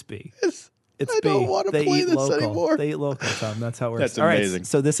 It's B. It's I B. don't want to They play eat this local. anymore. They eat local, Tom. That's how it works. That's All right, amazing.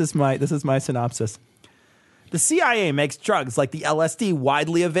 so this is my synopsis. The CIA makes drugs like the LSD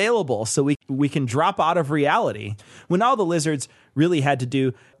widely available so we can drop out of reality. When all the lizards really had to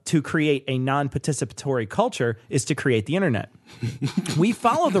do to create a non-participatory culture is to create the internet. We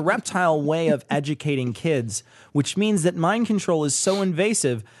follow the reptile way of educating kids, which means that mind control is so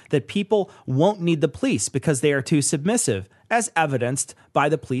invasive that people won't need the police because they are too submissive, as evidenced by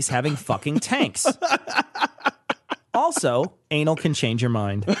the police having fucking tanks. Also, anal can change your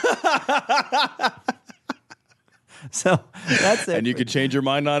mind. So that's it. And you could change your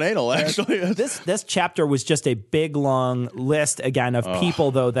mind on anal, actually. This chapter was just a big long list again of people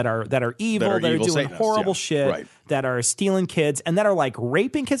though that are evil, that are doing Satanists, horrible yeah. shit, Right. that are stealing kids, and that are like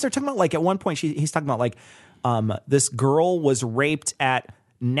raping kids. They're talking about like at one point he's talking about like this girl was raped at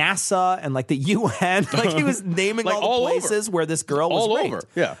NASA and like the UN. Like he was naming Like all the all places where this girl was all raped. over,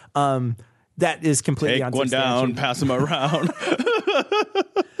 yeah. That is completely Take one down, unsubstantiated. pass them around.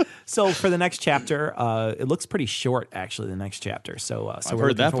 So for the next chapter, it looks pretty short, actually, the next chapter. So I've we're heard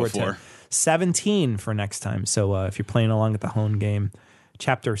looking that forward before. to 17 for next time. So if you're playing along at the home game,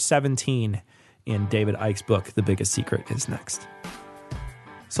 chapter 17 in David Icke's book, The Biggest Secret, is next.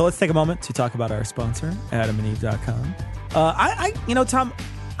 So let's take a moment to talk about our sponsor, AdamandEve.com. Tom,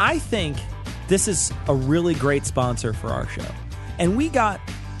 I think this is a really great sponsor for our show. And we got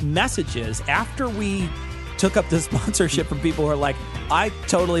messages after we took up the sponsorship from people who are like, I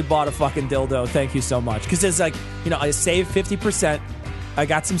totally bought a fucking dildo. Thank you so much. Because it's like, I saved 50%. I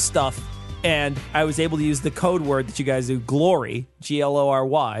got some stuff. And I was able to use the code word that you guys do, GLORY,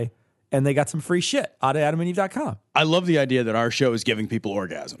 GLORY. And they got some free shit out of AdamandEve.com. I love the idea that our show is giving people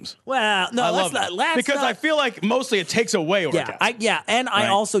orgasms. Well, no, I let's love not. it. Because I feel like mostly it takes away orgasms. And I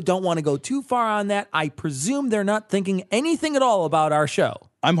also don't want to go too far on that. I presume they're not thinking anything at all about our show.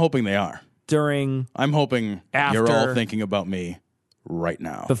 I'm hoping they are. I'm hoping after, you're all thinking about me right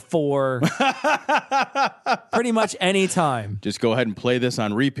now. Before. Pretty much any time. Just go ahead and play this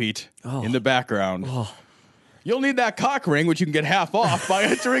on repeat in the background. You'll need that cock ring, which you can get half off by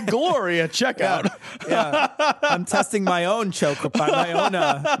entering Glory at checkout. Yeah. I'm testing my own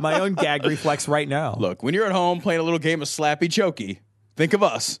my own gag reflex right now. Look, when you're at home playing a little game of Slappy Chokey, think of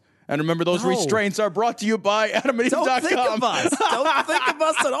us. And remember, those restraints are brought to you by AdamandEve.com. Don't think of us. Don't think of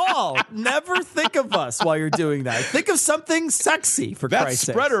us at all. Never think of us while you're doing that. Think of something sexy, for Christ's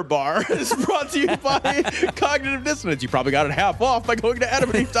sake. That spreader bar is brought to you by Cognitive Dissonance. You probably got it half off by going to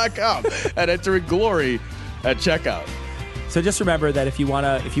AdamandEve.com and entering Glory at checkout. So just remember that if you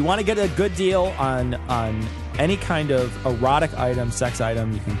wanna get a good deal on any kind of erotic item, sex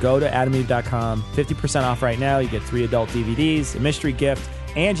item, you can go to AdamandEve.com. 50% off right now. You get 3 adult DVDs, a mystery gift,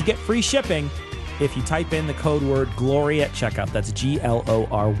 and you get free shipping if you type in the code word GLORY at checkout. That's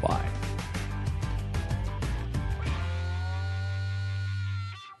GLORY.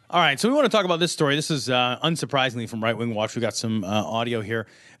 All right, so we want to talk about this story. This is unsurprisingly from Right Wing Watch. We got some audio here.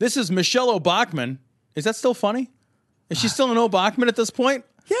 This is Michelle Obachman. Is that still funny? Is she still an Obachman at this point?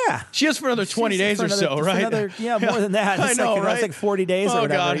 Yeah. She is for another 20 days or so, right? More than that. I know, right? It's like 40 days or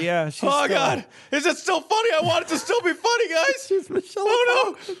whatever. God. Yeah. God. Is it still funny? I want it to still be funny, guys. She's Michelle.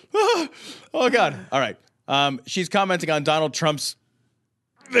 Oh, no. Oh, God. All right. She's commenting on Donald Trump's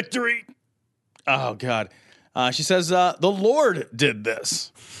victory. Oh, God. She says, the Lord did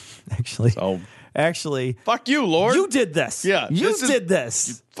this. Actually, fuck you, Lord. You did this. Yeah. You did this.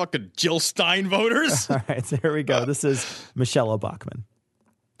 You fucking Jill Stein voters. All right, so here we go. This is Michelle Obachman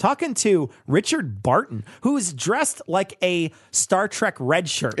talking to Richard Barton, who is dressed like a Star Trek red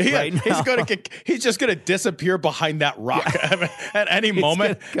shirt right now. He's just going to disappear behind that rock at any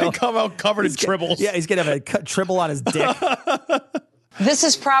moment and come out covered in tribbles. Yeah, he's going to have a tribble on his dick. This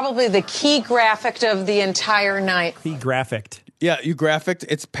is probably the key graphic of the entire night. Key graphic. Yeah, you graphicked.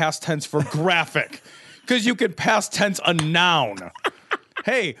 It's past tense for graphic. Because you can past tense a noun.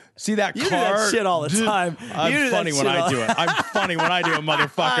 Hey, see that you car? You do that shit all the time. I'm funny when I do it. I'm funny when I do it,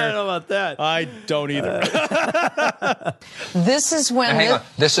 motherfucker. I don't know about that. I don't either. This is when... Hang on.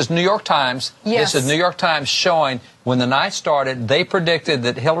 This is New York Times. Yes. This is New York Times showing when the night started, they predicted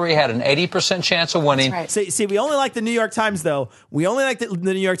that Hillary had an 80% chance of winning. Right. See, we only like the New York Times, though. We only like the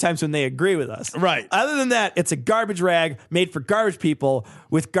New York Times when they agree with us. Right. Other than that, it's a garbage rag made for garbage people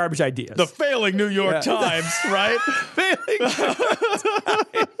with garbage ideas. The failing New York Times, right?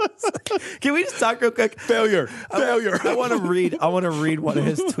 Can we just talk real quick? Failure. I want to read one of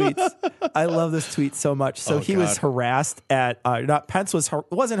his tweets. I love this tweet so much. So he was harassed at Pence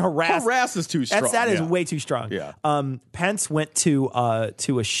wasn't harassed. Harass is too strong. That is way too strong. Yeah. Pence went to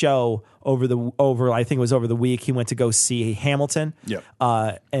a show over I think it was over the week. He went to go see Hamilton. Yep.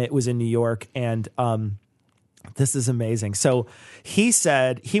 It was in New York, and this is amazing. So he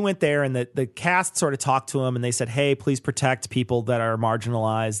said he went there, and the cast sort of talked to him, and they said, "Hey, please protect people that are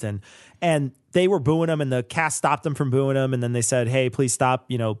marginalized," and they were booing him, and the cast stopped them from booing him, and then they said, "Hey, please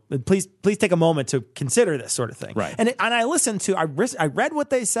stop. Please take a moment to consider this sort of thing." Right. And I listened to, I read what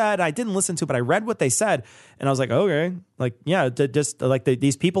they said. I didn't listen to it, but I read what they said, and I was like, okay, like yeah, just like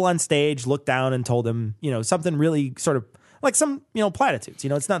these people on stage looked down and told him, something really sort of like some platitudes.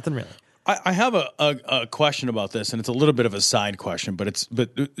 It's nothing really. I have a question about this, and it's a little bit of a side question, but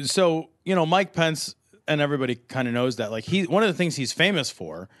so Mike Pence and everybody kind of knows that, like, one of the things he's famous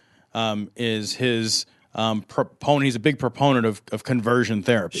for is his He's a big proponent of conversion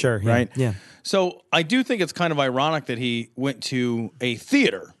therapy. Sure. Yeah, right. Yeah. So I do think it's kind of ironic that he went to a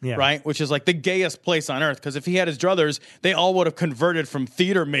theater, right? Which is like the gayest place on earth. Because if he had his druthers, they all would have converted from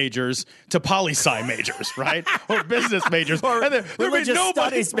theater majors to poli-sci majors, right? Or business majors. Or and there would be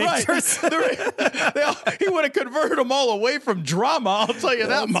nobody, studies majors. He would have converted them all away from drama. I'll tell you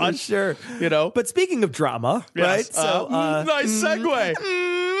that much. Sure. You know. But speaking of drama, right? So nice segue.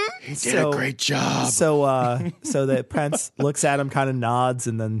 He did a great job. So that Pence looks at him, kind of nods,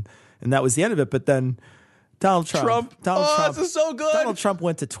 and that was the end of it. But then Donald Trump. This is so good. Donald Trump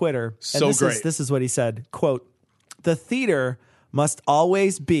went to Twitter. This is what he said. Quote, "The theater must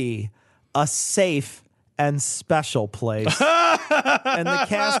always be a safe and special place." And the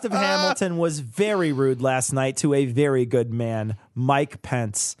cast of Hamilton was very rude last night to a very good man, Mike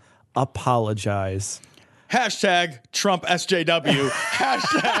Pence. Apologize. Hashtag Trump SJW.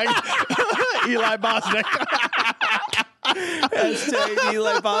 Hashtag Eli Bosnick. Hashtag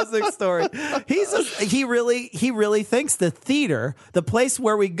Eli Bosnick story. He really thinks the theater, the place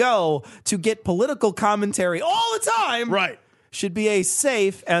where we go to get political commentary all the time, right, should be a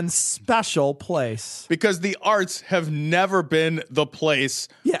safe and special place. Because the arts have never been the place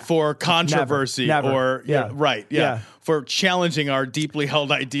for controversy never. for challenging our deeply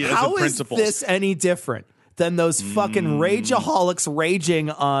held ideas and principles. How is this any different than those fucking rageaholics raging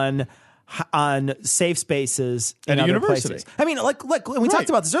on safe spaces in at a other university? places? I mean, like we talked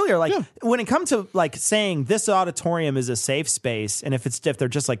about this earlier. Like when it comes to like saying this auditorium is a safe space, and if they're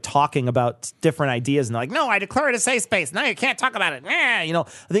just like talking about different ideas and they're like, no, I declare it a safe space. No, you can't talk about it. You know,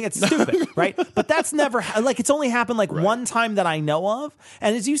 I think it's stupid, right? But that's never like it's only happened like one time that I know of,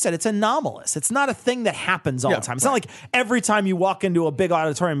 and as you said, it's anomalous. It's not a thing that happens all the time. It's not like every time you walk into a big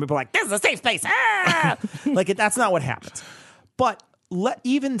auditorium, people are like, this is a safe space. That's not what happens. But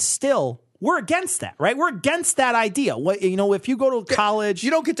even still, we're against that, right? We're against that idea. If you go to college, you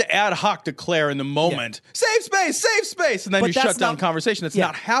don't get to ad hoc declare in the moment, safe space, and then you shut down conversation. That's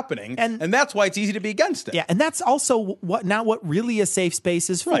not happening, and that's why it's easy to be against it. Yeah, and that's also what really a safe space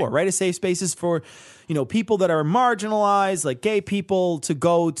is for, right? A safe space is for, people that are marginalized, like gay people, to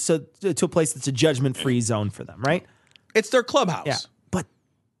go to a place that's a judgment-free zone for them, right? It's their clubhouse. Yeah.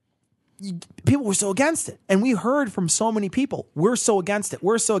 People were so against it. And we heard from so many people, we're so against it.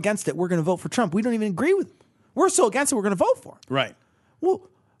 We're so against it. We're going to vote for Trump. We don't even agree with him. We're so against it. We're going to vote for him. Right. Well,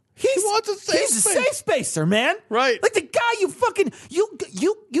 he wants a safe space. He's a safe spacer, man. Right. Like the guy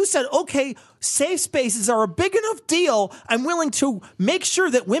you said, okay, safe spaces are a big enough deal. I'm willing to make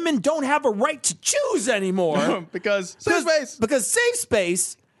sure that women don't have a right to choose anymore. because safe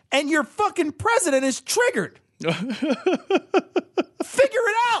space and your fucking president is triggered. Figure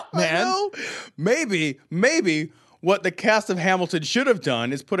it out, man. I know. Maybe what the cast of Hamilton should have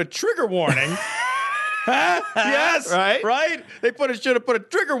done is put a trigger warning. Yes, right. They should have put a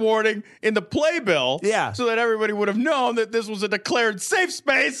trigger warning in the playbill, so that everybody would have known that this was a declared safe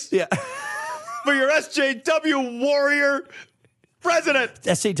space. For your SJW warrior president.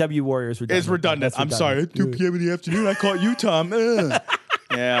 SJW warrior is redundant. I'm sorry. At 2 p.m. in the afternoon, I caught you, Tom.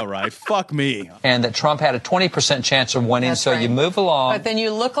 Yeah, right. Fuck me. And that Trump had a 20% chance of winning, you move along. But then you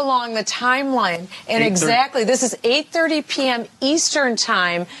look along the timeline, and exactly, this is 8:30 p.m. Eastern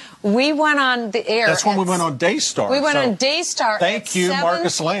time. We went on the air. That's when we went on Daystar. We went on Daystar. Thank you,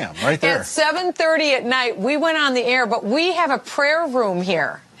 Marcus Lamb, right there. At 7:30 at night, we went on the air, but we have a prayer room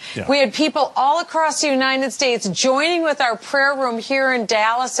here. Yeah. We had people all across the United States joining with our prayer room here in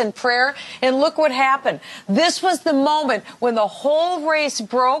Dallas in prayer. And look what happened. This was the moment when the whole race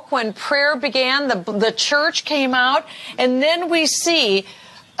broke, when prayer began, the church came out. And then we see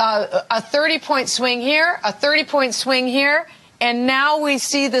a 30-point swing here, a 30-point swing here. And now we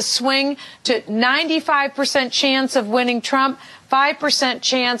see the swing to 95% chance of winning Trump, 5%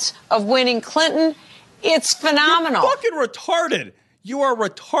 chance of winning Clinton. It's phenomenal. You're fucking retarded. You are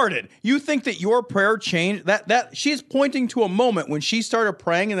retarded. You think that your prayer changed? That she's pointing to a moment when she started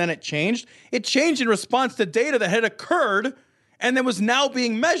praying and then it changed. It changed in response to data that had occurred and that was now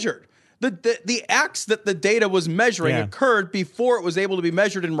being measured. The acts that the data was measuring occurred before it was able to be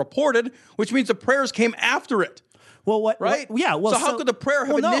measured and reported, which means the prayers came after it. Well, what? Right? Well, so how could the prayer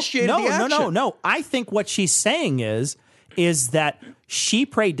have initiated the action? No. I think what she's saying is that she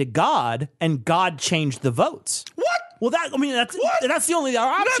prayed to God and God changed the votes. What? Well, that's the only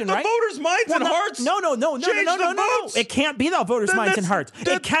option, Not right? the voters' minds and hearts. No. It can't be the voters' minds and hearts.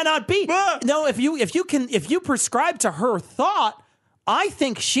 It cannot be. No, if you prescribe to her thought, I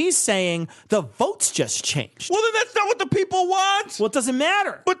think she's saying the votes just changed. Well, then that's not what the people want. Well, it doesn't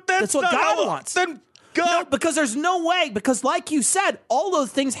matter. But that's what not God wants. Then God. No, because there's no way. Because like you said, all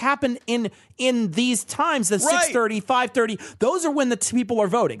those things happen in these times, the Right. 6:30, 5:30. Those are when the people are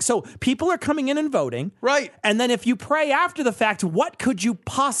voting. So people are coming in and voting. Right. And then if you pray after the fact, what could you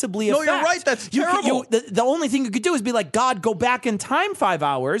possibly affect? No, you're right. That's terrible. The only thing you could do is be like, God, go back in time 5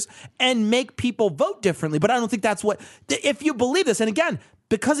 hours and make people vote differently. But I don't think that's what, if you believe this, and again,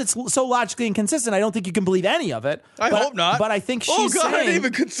 because it's so logically inconsistent, I don't think you can believe any of it. I hope not. But I think she's Oh, God, saying... I didn't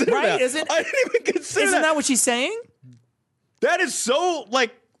even consider right? that. Isn't, I didn't even consider Isn't that what she's saying? That is so,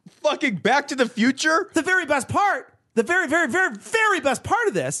 like, fucking Back to the Future. The very best part, the very, very, very, very best part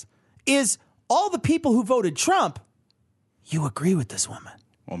of this is all the people who voted Trump, you agree with this woman.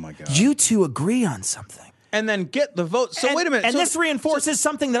 Oh, my God. You two agree on something. And then get the vote. So wait a minute. And So- this reinforces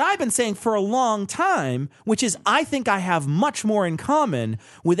something that I've been saying for a long time, which is I think I have much more in common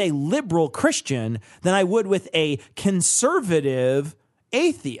with a liberal Christian than I would with a conservative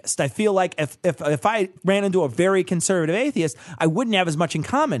atheist. I feel like if I ran into a very conservative atheist, I wouldn't have as much in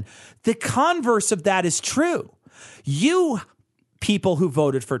common. The converse of that is true. You people who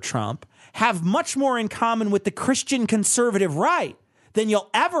voted for Trump have much more in common with the Christian conservative right than you'll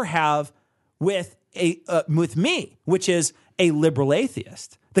ever have with me, which is a liberal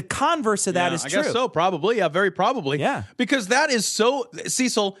atheist. The converse of that is true. I guess so, probably. Yeah, very probably. Yeah. Because that is so,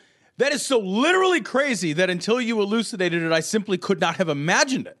 Cecil, that is so literally crazy that until you elucidated it, I simply could not have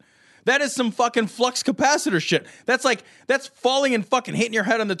imagined it. That is some fucking flux capacitor shit. That's falling and fucking hitting your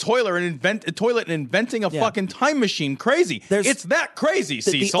head on the toilet and inventing a fucking time machine. Crazy. It's that crazy,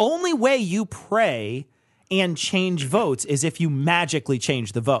 Cecil. The only way you pray and change votes is if you magically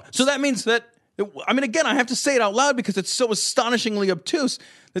change the vote. So that means that, I mean, again, I have to say it out loud because it's so astonishingly obtuse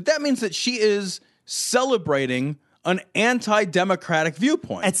that means that she is celebrating an anti-democratic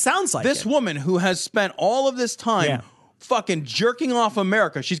viewpoint. It sounds like this woman who has spent all of this time fucking jerking off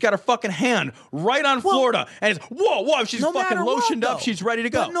America. She's got her fucking hand right on Florida, and it's whoa, she's fucking lotioned up. She's ready to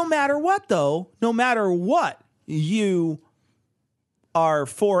go. But no matter what, though, no matter what, you are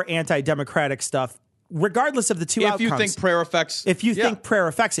for anti-democratic stuff. Regardless of the two outcomes. If you think prayer affects... If you think prayer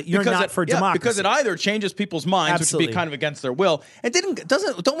affects it, you're not for democracy. Because it either changes people's minds, which would be kind of against their will. And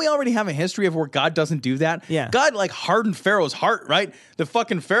don't we already have a history of where God doesn't do that? Yeah. God, like, hardened Pharaoh's heart, right? The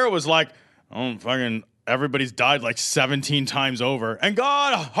fucking Pharaoh was like, oh, fucking... Everybody's died like 17 times over. And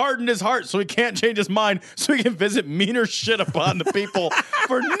God hardened his heart so he can't change his mind so he can visit meaner shit upon the people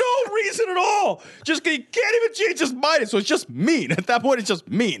for no reason at all. Just he can't even change his mind. So it's just mean. At that point, it's just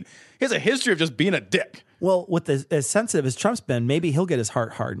mean. He has a history of just being a dick. Well, with as sensitive as Trump's been, maybe he'll get his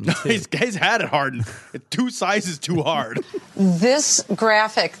heart hardened, too. He's had it hardened. 2 sizes too hard. This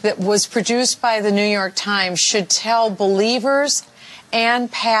graphic that was produced by the New York Times should tell believers and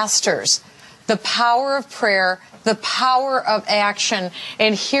pastors the power of prayer, the power of action.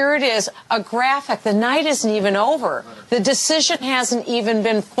 And here it is, a graphic. The night isn't even over. The decision hasn't even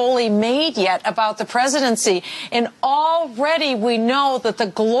been fully made yet about the presidency. And already we know that the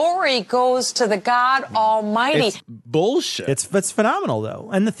glory goes to the God Almighty. It's bullshit. It's phenomenal, though.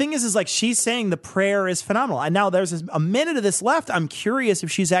 And the thing is like she's saying the prayer is phenomenal. And now there's a minute of this left. I'm curious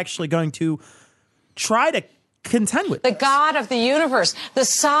if she's actually going to try to contend with the God of the universe, the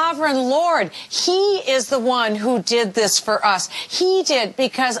sovereign Lord. He is the one who did this for us. He did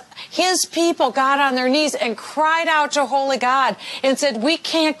because his people got on their knees and cried out to holy God and said, we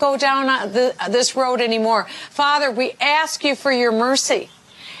can't go down this road anymore. Father, we ask you for your mercy.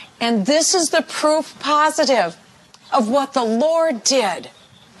 And this is the proof positive of what the Lord did.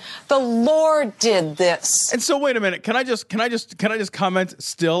 The Lord did this. And so wait a minute. Can I just comment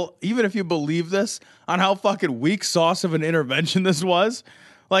still, even if you believe this, on how fucking weak sauce of an intervention this was?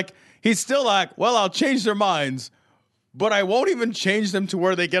 Like, he's still like, well, I'll change their minds, but I won't even change them to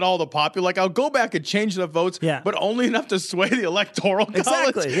where they get all the popular. Like, I'll go back and change the votes, but only enough to sway the electoral college.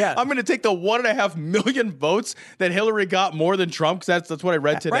 Exactly, yeah. I'm going to take the 1.5 million votes that Hillary got more than Trump, because that's what I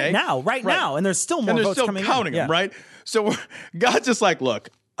read today. Right now. And there's still more votes coming in. And they're still counting them, right? So God's just like,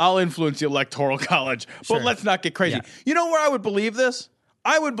 look, I'll influence the electoral college, but let's not get crazy. Yeah. You know where I would believe this?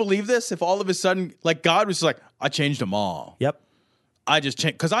 I would believe this if all of a sudden, like, God was like, I changed them all. Yep. I just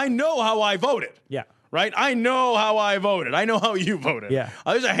changed, because I know how I voted. Yeah. Right? I know how I voted. I know how you voted. Yeah.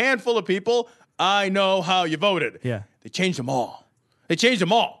 There's a handful of people, I know how you voted. Yeah. They changed them all.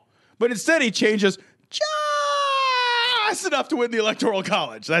 But instead he changes just enough to win the electoral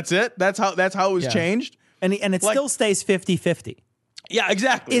college. That's it? That's how it was changed? And it still stays 50-50. Yeah,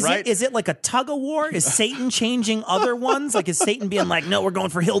 exactly. Is it like a tug of war? Is Satan changing other ones? Like, is Satan being like, no, we're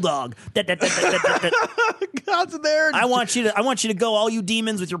going for Hill Dog. God's there. I want you to go, all you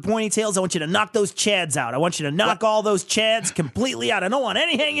demons with your pointy tails. I want you to knock those chads out. I want you to knock all those chads completely out. I don't want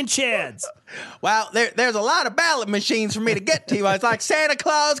any hanging chads. Well, there's a lot of ballot machines for me to get to. It's like Santa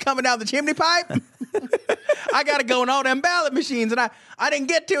Claus coming down the chimney pipe. I got to go in all them ballot machines, and I didn't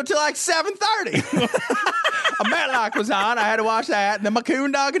get to it till like 7:30. A Matlock was on. I had to watch that. And then my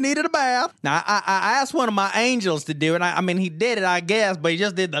coon dog needed a bath. Now, I asked one of my angels to do it. I mean, he did it, I guess, but he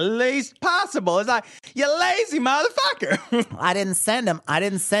just did the least possible. It's like, you lazy motherfucker. I didn't send him. I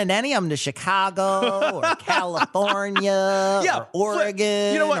didn't send any of them to Chicago or California or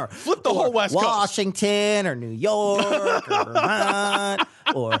Oregon. You know what? Flip the whole West Coast. Washington or New York or Vermont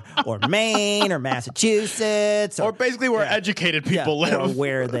or Maine or Massachusetts. Or basically where educated people live. Or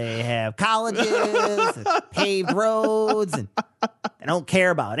where they have colleges, paved roads, and they don't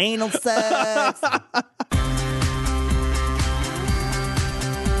care about anal sex.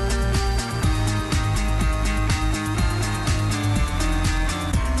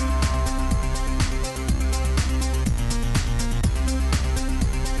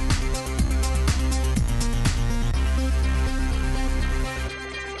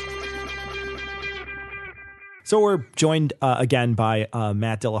 So we're joined again by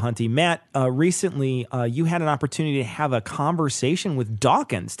Matt Dillahunty. Matt, recently you had an opportunity to have a conversation with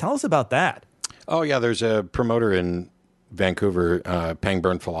Dawkins. Tell us about that. Oh, yeah. There's a promoter in Vancouver,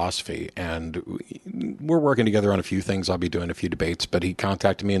 Pangburn Philosophy, and we're working together on a few things. I'll be doing a few debates, but he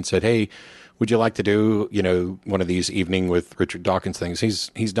contacted me and said, hey, would you like to do, one of these evening with Richard Dawkins things?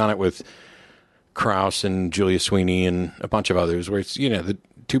 He's done it with Krause and Julia Sweeney and a bunch of others where it's, the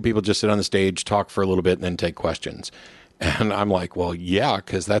two people just sit on the stage, talk for a little bit, and then take questions. And I'm like, well, yeah,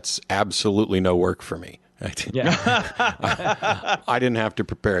 because that's absolutely no work for me. I didn't have to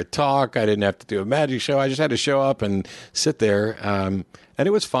prepare a talk. I didn't have to do a magic show. I just had to show up and sit there. And it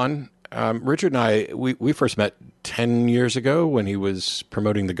was fun. Richard and I, we first met 10 years ago when he was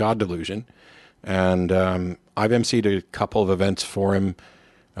promoting the God Delusion. And I've emceed a couple of events for him.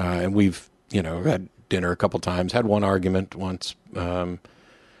 And we've, had dinner a couple times, had one argument once.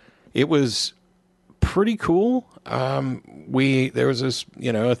 It was pretty cool. There was this,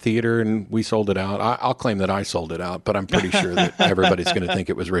 a theater, and we sold it out. I'll claim that I sold it out, but I'm pretty sure that everybody's going to think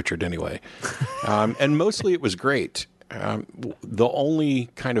it was Richard anyway. And mostly it was great. The only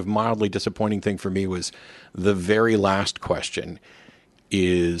kind of mildly disappointing thing for me was the very last question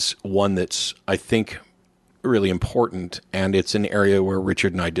is one that's, I think, really important, and it's an area where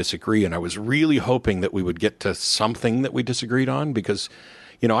Richard and I disagree, and I was really hoping that we would get to something that we disagreed on because,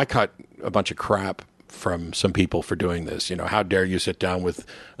 I caught a bunch of crap from some people for doing this. How dare you sit down with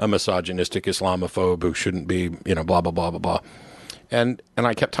a misogynistic Islamophobe who shouldn't be, blah, blah, blah, blah, blah. And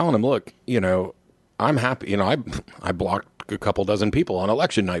I kept telling him, look, I'm happy. I blocked a couple dozen people on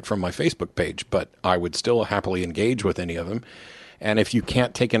election night from my Facebook page, but I would still happily engage with any of them. And if you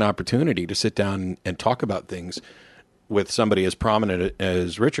can't take an opportunity to sit down and talk about things with somebody as prominent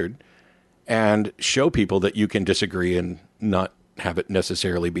as Richard and show people that you can disagree and not have it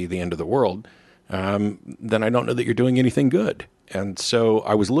necessarily be the end of the world, then I don't know that you're doing anything good. And so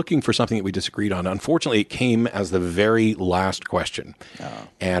I was looking for something that we disagreed on. Unfortunately, it came as the very last question. Oh.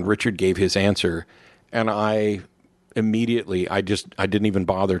 And Richard gave his answer. And I immediately, I didn't even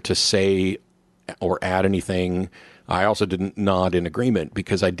bother to say or add anything. I also didn't nod in agreement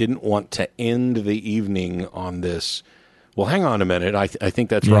because I didn't want to end the evening on this. Well, hang on a minute. I think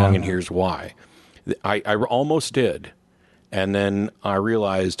that's wrong, and here's why. I almost did. And then I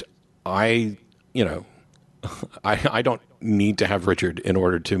realized I don't need to have Richard in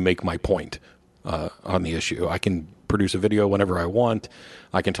order to make my point on the issue. I can produce a video whenever I want.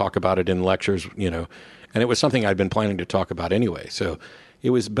 I can talk about it in lectures, and it was something I'd been planning to talk about anyway. So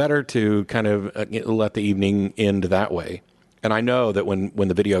it was better to kind of let the evening end that way. And I know that when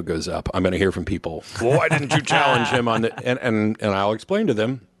the video goes up, I'm going to hear from people, well, why didn't you challenge him on the... And I'll explain to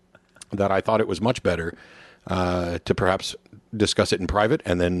them that I thought it was much better to perhaps discuss it in private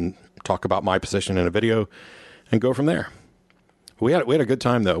and then talk about my position in a video and go from there. We had a good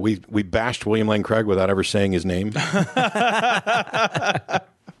time, though. We bashed William Lane Craig without ever saying his name.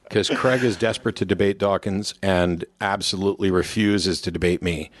 Because Craig is desperate to debate Dawkins and absolutely refuses to debate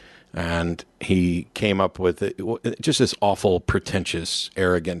me. And he came up with just this awful, pretentious,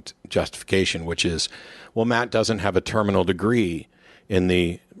 arrogant justification, which is, well, Matt doesn't have a terminal degree in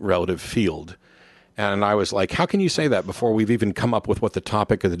the relative field. And I was like, how can you say that before we've even come up with what the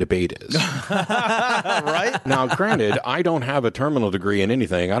topic of the debate is? Right? Now, granted, I don't have a terminal degree in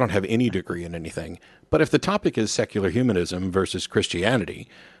anything. I don't have any degree in anything. But if the topic is secular humanism versus Christianity,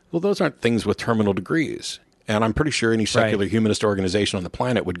 well, those aren't things with terminal degrees. And I'm pretty sure any secular humanist organization on the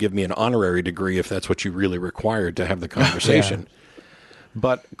planet would give me an honorary degree if that's what you really required to have the conversation.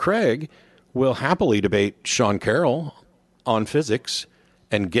 But Craig will happily debate Sean Carroll on physics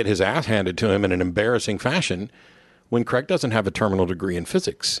and get his ass handed to him in an embarrassing fashion when Craig doesn't have a terminal degree in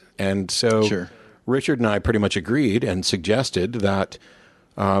physics. And so Richard and I pretty much agreed and suggested that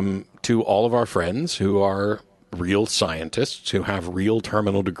to all of our friends who are real scientists, who have real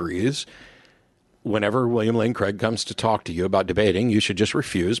terminal degrees, whenever William Lane Craig comes to talk to you about debating, you should just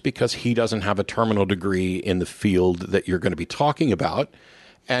refuse because he doesn't have a terminal degree in the field that you're going to be talking about,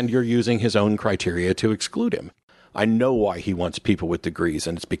 and you're using his own criteria to exclude him. I know why he wants people with degrees,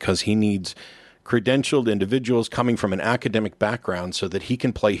 and it's because he needs credentialed individuals coming from an academic background so that he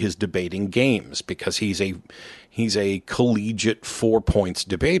can play his debating games, because he's a collegiate 4 points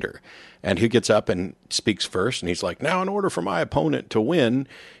debater. And he gets up and speaks first, and he's like, now in order for my opponent to win,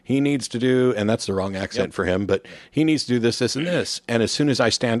 he needs to do, and that's the wrong accent for him, but he needs to do this, this, and this. And as soon as I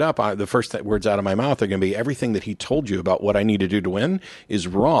stand up, the first words out of my mouth are going to be, everything that he told you about what I need to do to win is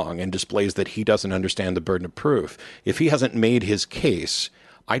wrong, and displays that he doesn't understand the burden of proof. If he hasn't made his case,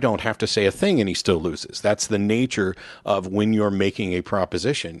 I don't have to say a thing and he still loses. That's the nature of when you're making a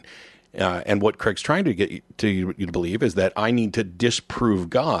proposition. And what Craig's trying to get you to believe is that I need to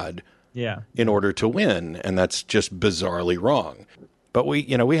disprove God in order to win. And that's just bizarrely wrong. But we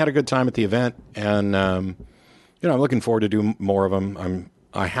had a good time at the event, and I'm looking forward to do more of them.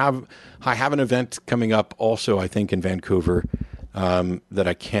 I have an event coming up also, I think, in Vancouver that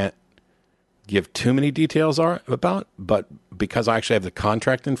I can't give too many details about, but because I actually have the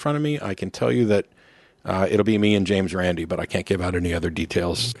contract in front of me, I can tell you that it'll be me and James Randi, but I can't give out any other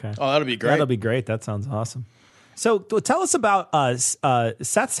details. Okay. Oh, that'll be great. That'll be great. That sounds awesome. So tell us about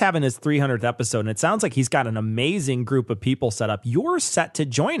Seth's having his 300th episode, and it sounds like he's got an amazing group of people set up. You're set to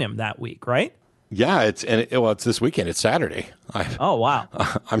join him that week, right? Yeah, it's this weekend. It's Saturday. Oh, wow.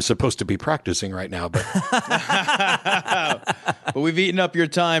 I'm supposed to be practicing right now, but but we've eaten up your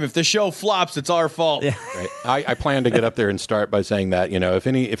time. If the show flops, it's our fault. Yeah. Right. I plan to get up there and start by saying that, if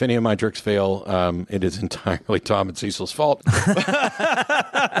any of my tricks fail, it is entirely Tom and Cecil's fault.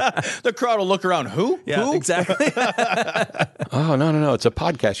 The crowd will look around. Who? Yeah, Who? exactly. Oh, no. It's a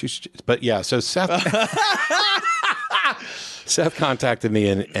podcast. But yeah, so Seth contacted me,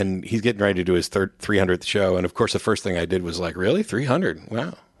 and he's getting ready to do his 300th show. And of course, the first thing I did was like, really? 300?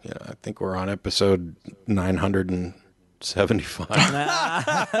 Wow. I think we're on episode 975.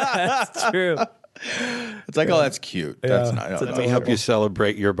 That's true. It's like, oh, that's cute. That's nice. Let me help you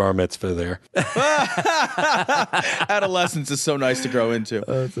celebrate your bar mitzvah there. Adolescence is so nice to grow into.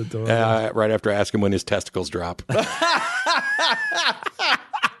 Oh, that's adorable. Right after I ask him when his testicles drop.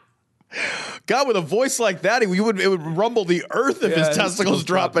 God, with a voice like that, it would rumble the earth if his testicles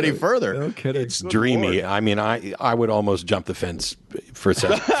drop any further. No kidding. It's dreamy. I mean, I would almost jump the fence for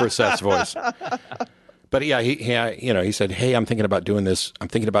Seth's voice. But yeah, he said, hey, I'm thinking about doing this. I'm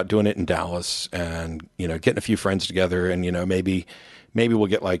thinking about doing it in Dallas, and getting a few friends together, and maybe we'll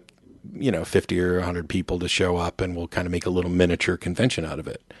get 50 or 100 people to show up, and we'll kind of make a little miniature convention out of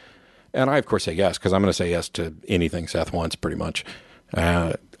it. And I, of course, say yes, because I'm going to say yes to anything Seth wants, pretty much.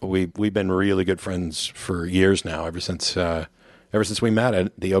 We've been really good friends for years now, ever since we met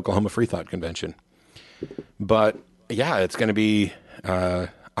at the Oklahoma Free Thought Convention. But yeah, it's going to be.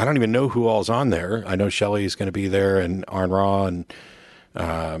 I don't even know who all's on there. I know Shelley's going to be there, and Arn Ra, and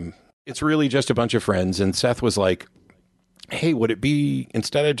it's really just a bunch of friends. And Seth was like, "Hey, would it be,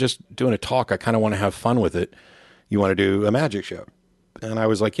 instead of just doing a talk, I kind of want to have fun with it. You want to do a magic show?" And I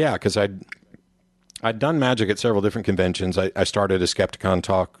was like, "Yeah," because I'd done magic at several different conventions. I started a Skepticon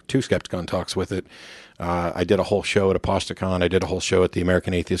talk, 2 Skepticon talks with it. I did a whole show at Apostacon. I did a whole show at the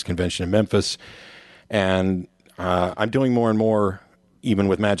American Atheist Convention in Memphis. And I'm doing more and more, even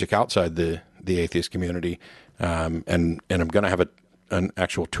with magic outside the atheist community. And I'm going to have an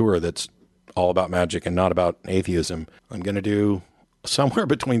actual tour that's all about magic and not about atheism. I'm going to do somewhere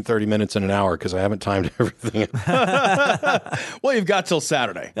between 30 minutes and an hour, because I haven't timed everything. Well, you've got till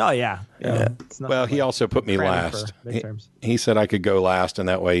Saturday. Oh, yeah. Well, he also put me last. He said I could go last, and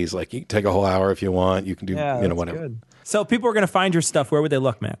that way he's like, you can take a whole hour if you want. You can do, whatever. Good. So people are going to find your stuff. Where would they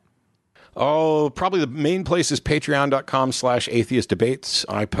look, Matt? Oh, probably the main place is patreon.com/atheist debates.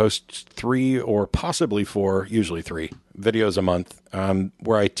 I post 3 or possibly 4, usually 3 videos a month,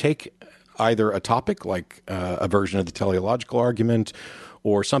 where I take either a topic like a version of the teleological argument,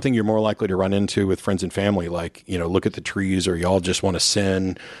 or something you're more likely to run into with friends and family, like, look at the trees, or y'all just want to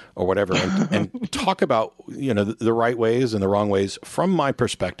sin or whatever, and talk about, the right ways and the wrong ways from my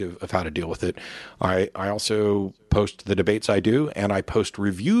perspective of how to deal with it. I also post the debates I do, and I post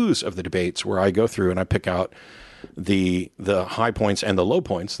reviews of the debates where I go through and I pick out the high points and the low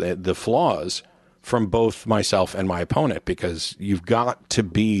points, the flaws from both myself and my opponent, because you've got to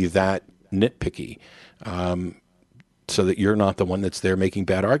be that nitpicky, so that you're not the one that's there making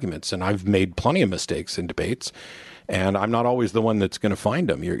bad arguments. And I've made plenty of mistakes in debates, and I'm not always the one that's going to find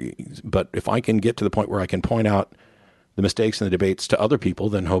them. But if I can get to the point where I can point out the mistakes in the debates to other people,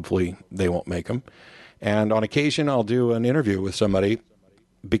 then hopefully they won't make them. And on occasion, I'll do an interview with somebody,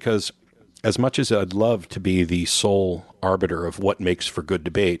 because as much as I'd love to be the sole arbiter of what makes for good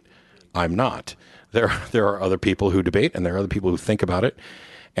debate, I'm not. There are other people who debate, and there are other people who think about it.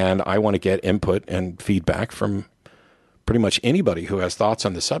 And I want to get input and feedback from pretty much anybody who has thoughts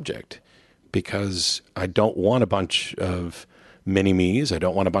on the subject, because I don't want a bunch of mini-me's. I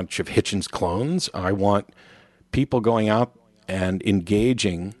don't want a bunch of Hitchens clones. I want people going out and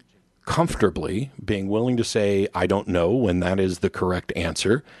engaging comfortably, being willing to say, I don't know, when that is the correct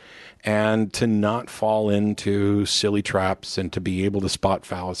answer, and to not fall into silly traps, and to be able to spot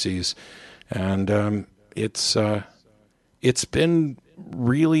fallacies. And it's been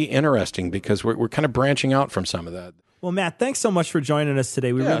really interesting, because we're kind of branching out from some of that. Well, Matt, thanks so much for joining us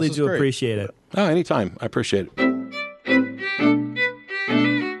today. We really do appreciate it. Oh, anytime. I appreciate it.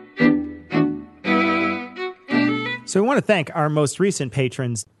 So we want to thank our most recent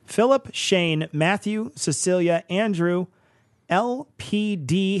patrons: Philip, Shane, Matthew, Cecilia, Andrew,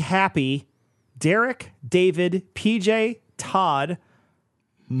 LPD Happy, Derek, David, PJ, Todd,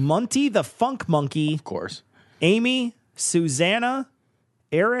 Monty the Funk Monkey, Of course. Amy, Susanna,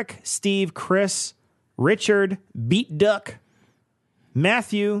 Eric, Steve, Chris, Richard, Beat Duck,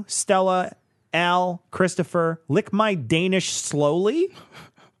 Matthew, Stella, Al, Christopher, Lick My Danish Slowly.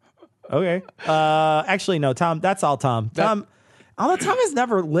 Okay. Actually, no, Tom, that's all Tom. Tom has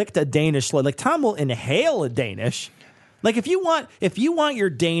never licked a Danish slowly. Like, Tom will inhale a Danish. Like, if you want your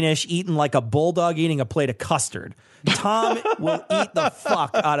Danish eaten like a bulldog eating a plate of custard, Tom will eat the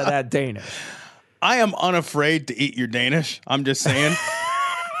fuck out of that Danish. I am unafraid to eat your Danish. I'm just saying.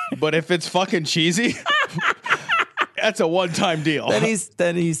 But if it's fucking cheesy, that's a one-time deal. Then he's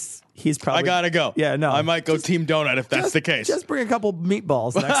probably. I gotta go. Yeah, no. I might go Team Donut if that's the case. Just bring a couple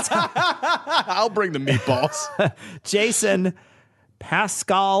meatballs next time. I'll bring the meatballs. Jason,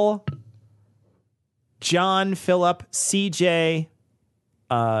 Pascal, John, Philip, CJ,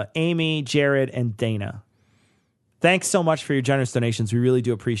 Amy, Jared, and Dana. Thanks so much for your generous donations. We really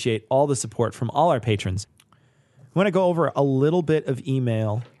do appreciate all the support from all our patrons. I want to go over a little bit of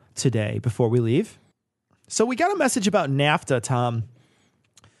email today before we leave. So we got a message about NAFTA, Tom.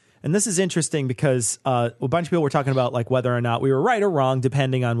 And this is interesting because a bunch of people were talking about like whether or not we were right or wrong,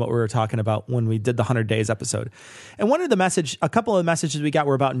 depending on what we were talking about when we did the 100 Days episode. And a couple of the messages we got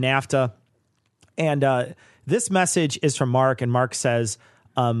were about NAFTA. And this message is from Mark, and Mark says,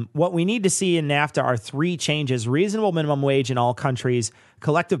 what we need to see in NAFTA are 3 changes: reasonable minimum wage in all countries,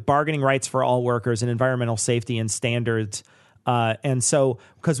 collective bargaining rights for all workers, and environmental safety and standards. And so,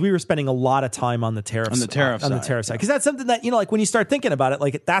 because we were spending a lot of time on the tariff side, because that's something that, like when you start thinking about it,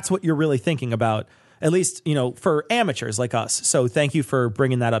 like that's what you're really thinking about, at least, for amateurs like us. So thank you for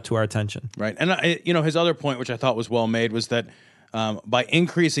bringing that up to our attention. Right. And, his other point, which I thought was well made, was that by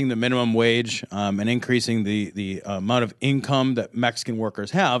increasing the minimum wage and increasing the amount of income that Mexican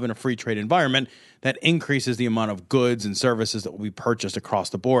workers have in a free trade environment, that increases the amount of goods and services that will be purchased across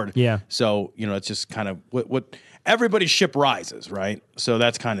the board. Yeah. So, it's just kind of what everybody's ship rises, right? So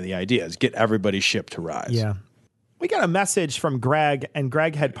that's kind of the idea, is get everybody's ship to rise. Yeah. We got a message from Greg, and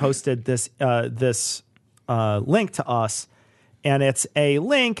Greg had posted this link to us, and it's a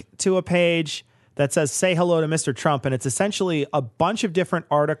link to a page that says "Say hello to Mr. Trump," and it's essentially a bunch of different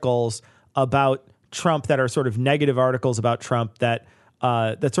articles about Trump that are sort of negative articles about Trump that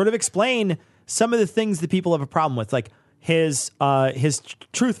sort of explain some of the things that people have a problem with, like his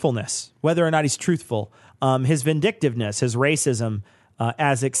truthfulness, whether or not he's truthful, his vindictiveness, his racism,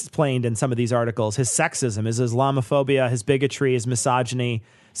 as explained in some of these articles, his sexism, his Islamophobia, his bigotry, his misogyny,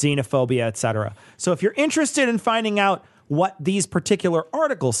 xenophobia, etc. So if you're interested in finding out what these particular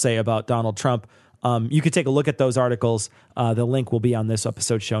articles say about Donald Trump, you could take a look at those articles. The link will be on this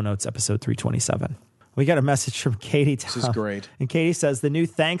episode show notes, episode 327. We got a message from Katie. This is great. And Katie says the new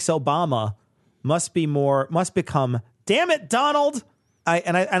 "Thanks Obama" must become "Damn it, Donald."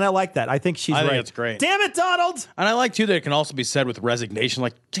 I like that. I think she's I right. think it's great. Damn it, Donald! And I like too that it can also be said with resignation,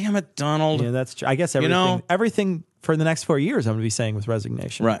 like, damn it, Donald. Yeah, that's true. I guess everything for the next 4 years I'm going to be saying with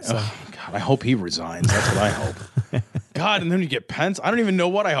resignation. Right. So. Oh, God, I hope he resigns. That's what I hope. God, and then you get Pence. I don't even know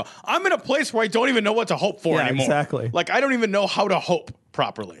what I hope. I'm in a place where I don't even know what to hope for anymore. Exactly. Like, I don't even know how to hope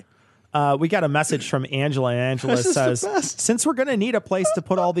properly. We got a message from Angela. Angela says, since we're going to need a place to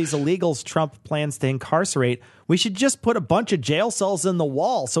put all these illegals Trump plans to incarcerate, we should just put a bunch of jail cells in the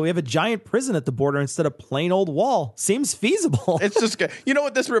wall so we have a giant prison at the border instead of plain old wall. Seems feasible. It's just good. You know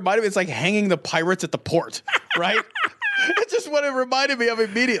what this reminded me? It's like hanging the pirates at the port, right? It's just what it reminded me of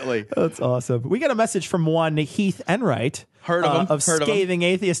immediately. That's awesome. We got a message from one Heath Enright. Heard of him. Of Scathing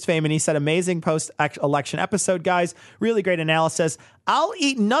Atheist fame, and he said, amazing post-election episode, guys. Really great analysis. I'll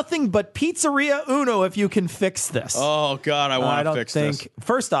eat nothing but Pizzeria Uno if you can fix this. Oh, God, I want to fix this.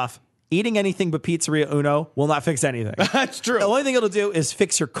 First off, eating anything but Pizzeria Uno will not fix anything. That's true. The only thing it'll do is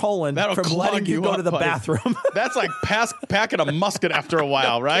fix your colon from letting you go to the bathroom. That's like packing a musket after a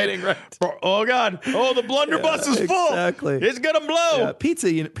while, right? Kidding, right? Oh, God. Oh, the blunderbuss is full. Exactly. It's going to blow. Yeah,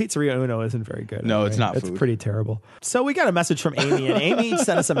 Pizzeria Uno isn't very good. No, it's not It's food. pretty terrible. So we got a message from Amy, and Amy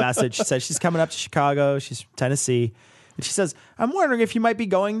sent us a message. She says she's coming up to Chicago. She's from Tennessee. And she says, I'm wondering if you might be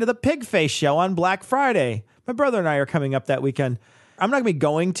going to the Pig Face show on Black Friday. My brother and I are coming up that weekend. I'm not going to be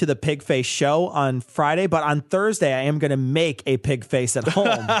going to the Pig Face show on Friday, but on Thursday, I am going to make a pig face at home.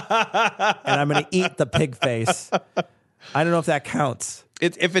 And I'm going to eat the pig face. I don't know if that counts.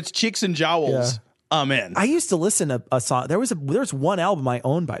 If it's cheeks and jowls, I'm in. I used to listen to a song. There was one album I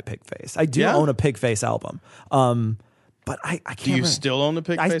owned by Pigface. I do own a Pigface album. But I can't. Do you still own the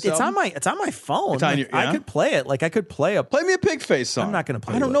Pigface album? It's on my phone. It's on your, I could play it. Like I could play me a Pigface song. I'm not going to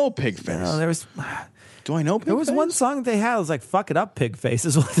play. I don't know Pigface. No, there was. Do I know Pigface? There was one song that they had. It was like "Fuck It Up, Pigface."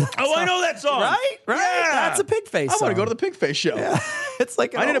 Is what I know that song. Right? Yeah. That's a Pigface song. I want to go to the Pigface show. Yeah. It's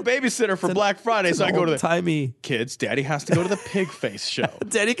like I need a babysitter for Black Friday, so I go to the timey kids. Daddy has to go to the Pigface show.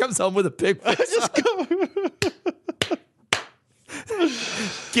 Daddy comes home with a Pigface. Just go.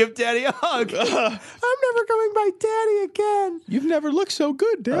 Give Daddy a hug. I'm never coming by Daddy again. You've never looked so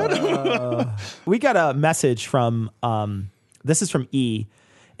good, Dad. We got a message from, this is from E.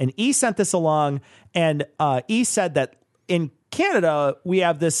 And E sent this along. And E said that in Canada, we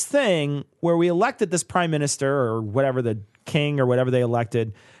have this thing where we elected this prime minister or whatever, the king or whatever they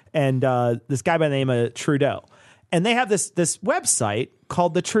elected. And this guy by the name of Trudeau. And they have this website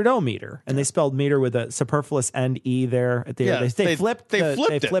called the Trudeau meter, and they spelled meter with a superfluous end E there at the end. They flipped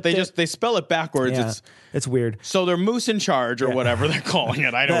it. They spell it backwards. Yeah, it's weird. So they're Moose in charge or whatever they're calling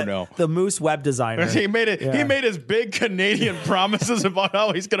it. I don't know. The Moose web designer. He made it. Yeah. He made his big Canadian promises about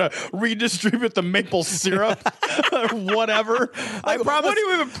how he's going to redistribute the maple syrup or whatever. What do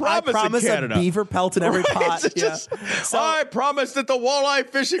you even promise? I promise in Canada? A beaver pelt in every pot. I promise that the walleye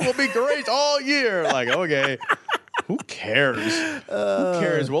fishing will be great all year. Like, okay. Who cares? Who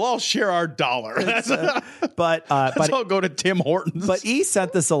cares? We'll all share our dollar. But I'll go to Tim Hortons. But E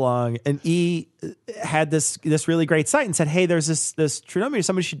sent this along, and E had this really great site and said, "Hey, there's this Trudeau meter.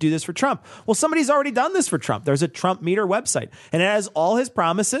 Somebody should do this for Trump." Well, somebody's already done this for Trump. There's a Trump meter website, and it has all his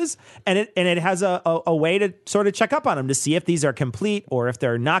promises, and it has a way to sort of check up on him to see if these are complete or if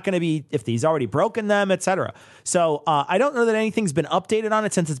they're not going to be, if he's already broken them, etc. So I don't know that anything's been updated on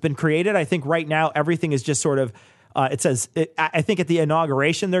it since it's been created. I think right now everything is just sort of. It says, I think at the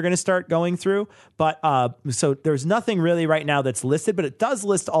inauguration, they're going to start going through. But so there's nothing really right now that's listed, but it does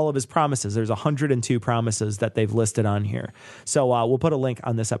list all of his promises. There's 102 promises that they've listed on here. So we'll put a link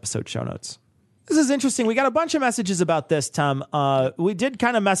on this episode show notes. This is interesting. We got a bunch of messages about this, Tom. We did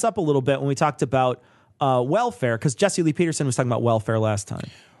kind of mess up a little bit when we talked about welfare, because Jesse Lee Peterson was talking about welfare last time.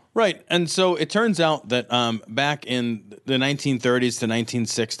 Right. And so it turns out that back in the 1930s to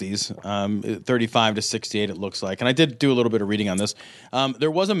 1960s, 35 to 68, it looks like, and I did do a little bit of reading on this,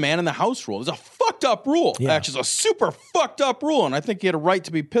 there was a man in the house rule. It was a fucked up rule. Yeah. Actually, it's a super fucked up rule. And I think he had a right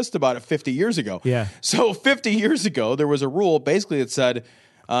to be pissed about it 50 years ago. Yeah. So 50 years ago, there was a rule basically that said,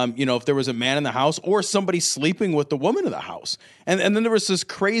 if there was a man in the house or somebody sleeping with the woman in the house. And then there was this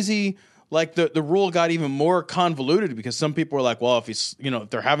crazy... Like the rule got even more convoluted because some people were like, well, if he's, if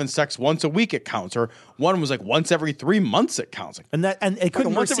they're having sex once a week, it counts. Or one was like once every 3 months, it counts. And it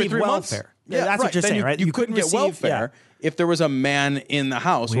couldn't receive welfare. Yeah, that's what you're saying, right? You couldn't get welfare if there was a man in the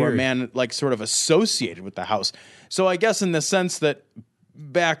house or a man like sort of associated with the house. So I guess in the sense that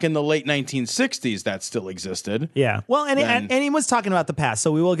back in the late 1960s, that still existed. Yeah. Well, and he was talking about the past.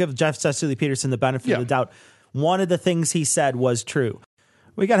 So we will give Jesse Lee Peterson the benefit of the doubt. One of the things he said was true.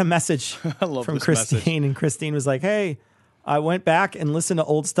 We got a message from Christine, and Christine was like, hey, I went back and listened to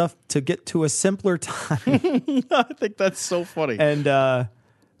old stuff to get to a simpler time. I think that's so funny. And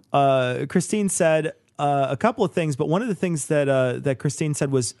Christine said a couple of things, but one of the things that Christine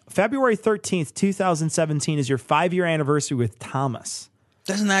said was February 13th, 2017 is your 5-year anniversary with Thomas.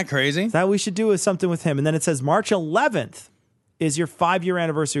 Isn't that crazy? That we should do something with him. And then it says March 11th is your 5-year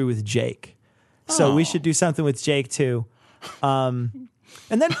anniversary with Jake. So we should do something with Jake too. And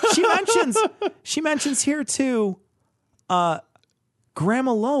then she mentions here too,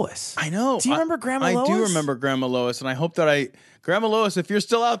 Grandma Lois. I know. Do you remember Grandma Lois? I do remember Grandma Lois, and I hope that Grandma Lois, if you're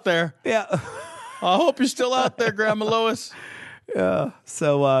still out there. Yeah. I hope you're still out there, Grandma Lois. Yeah.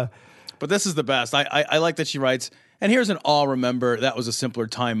 So, but this is the best. I like that she writes, and here's an all remember, that was a simpler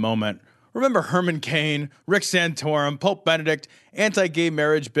time moment. Remember Herman Cain, Rick Santorum, Pope Benedict, anti-gay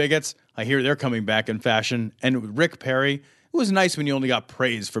marriage bigots. I hear they're coming back in fashion. And Rick Perry. It was nice when you only got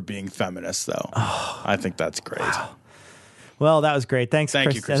praise for being feminist, though. Oh, I think that's great. Wow. Well, that was great. Thank you,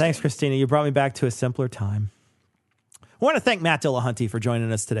 Christina. Thanks, Christina. You brought me back to a simpler time. I want to thank Matt Dillahunty for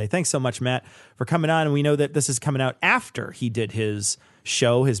joining us today. Thanks so much, Matt, for coming on. And we know that this is coming out after he did his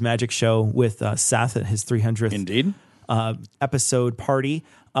show, his magic show with Seth at his 300th episode party.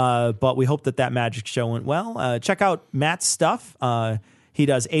 But we hope that magic show went well. Check out Matt's stuff. He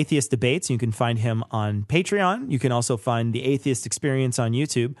does Atheist Debates. You can find him on Patreon. You can also find the Atheist Experience on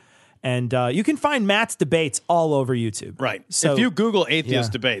YouTube. And you can find Matt's debates all over YouTube. Right. So if you Google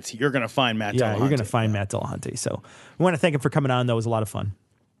Atheist Debates, you're going to find Matt Dillahunty. Yeah, you're going to find Matt Dillahunty. So we want to thank him for coming on. That was a lot of fun.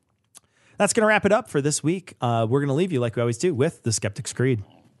 That's going to wrap it up for this week. We're going to leave you like we always do with the Skeptic's Creed.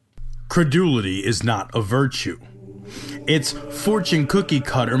 Credulity is not a virtue. It's fortune cookie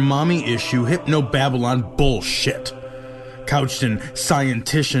cutter, mommy issue, hypno-Babylon bullshit. Couched in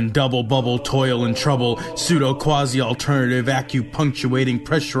scientician, double bubble, toil and trouble, pseudo quasi alternative, acupunctuating,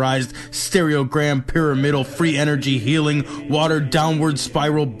 pressurized, stereogram, pyramidal, free energy healing, watered downward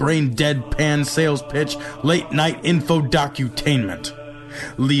spiral, brain deadpan sales pitch, late night info docutainment.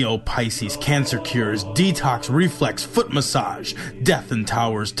 Leo, Pisces, cancer cures, detox, reflex, foot massage, death and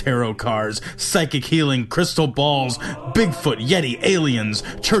towers, tarot cards, psychic healing, crystal balls, Bigfoot, Yeti, aliens,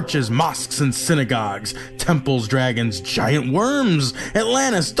 churches, mosques and synagogues, temples, dragons, giant worms,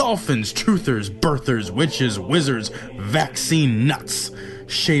 Atlantis, dolphins, truthers, birthers, witches, wizards, vaccine nuts,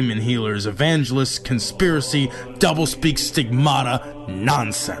 shaman healers, evangelists, conspiracy, doublespeak, stigmata,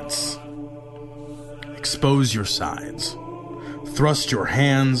 nonsense. Expose your sides. Thrust your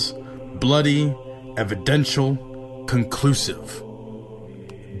hands, bloody, evidential, conclusive.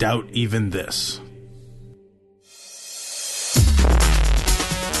 Doubt even this.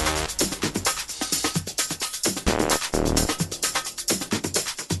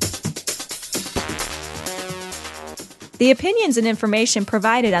 The opinions and information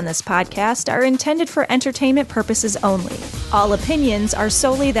provided on this podcast are intended for entertainment purposes only. All opinions are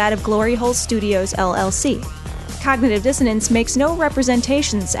solely that of Glory Hole Studios, LLC. Cognitive Dissonance makes no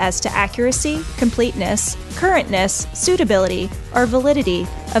representations as to accuracy, completeness, currentness, suitability, or validity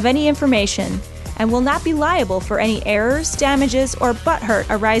of any information, and will not be liable for any errors, damages, or butthurt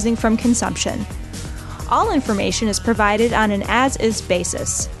arising from consumption. All information is provided on an as-is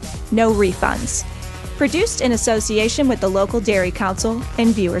basis. No refunds. Produced in association with the local Dairy Council and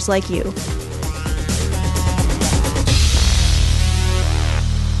viewers like you.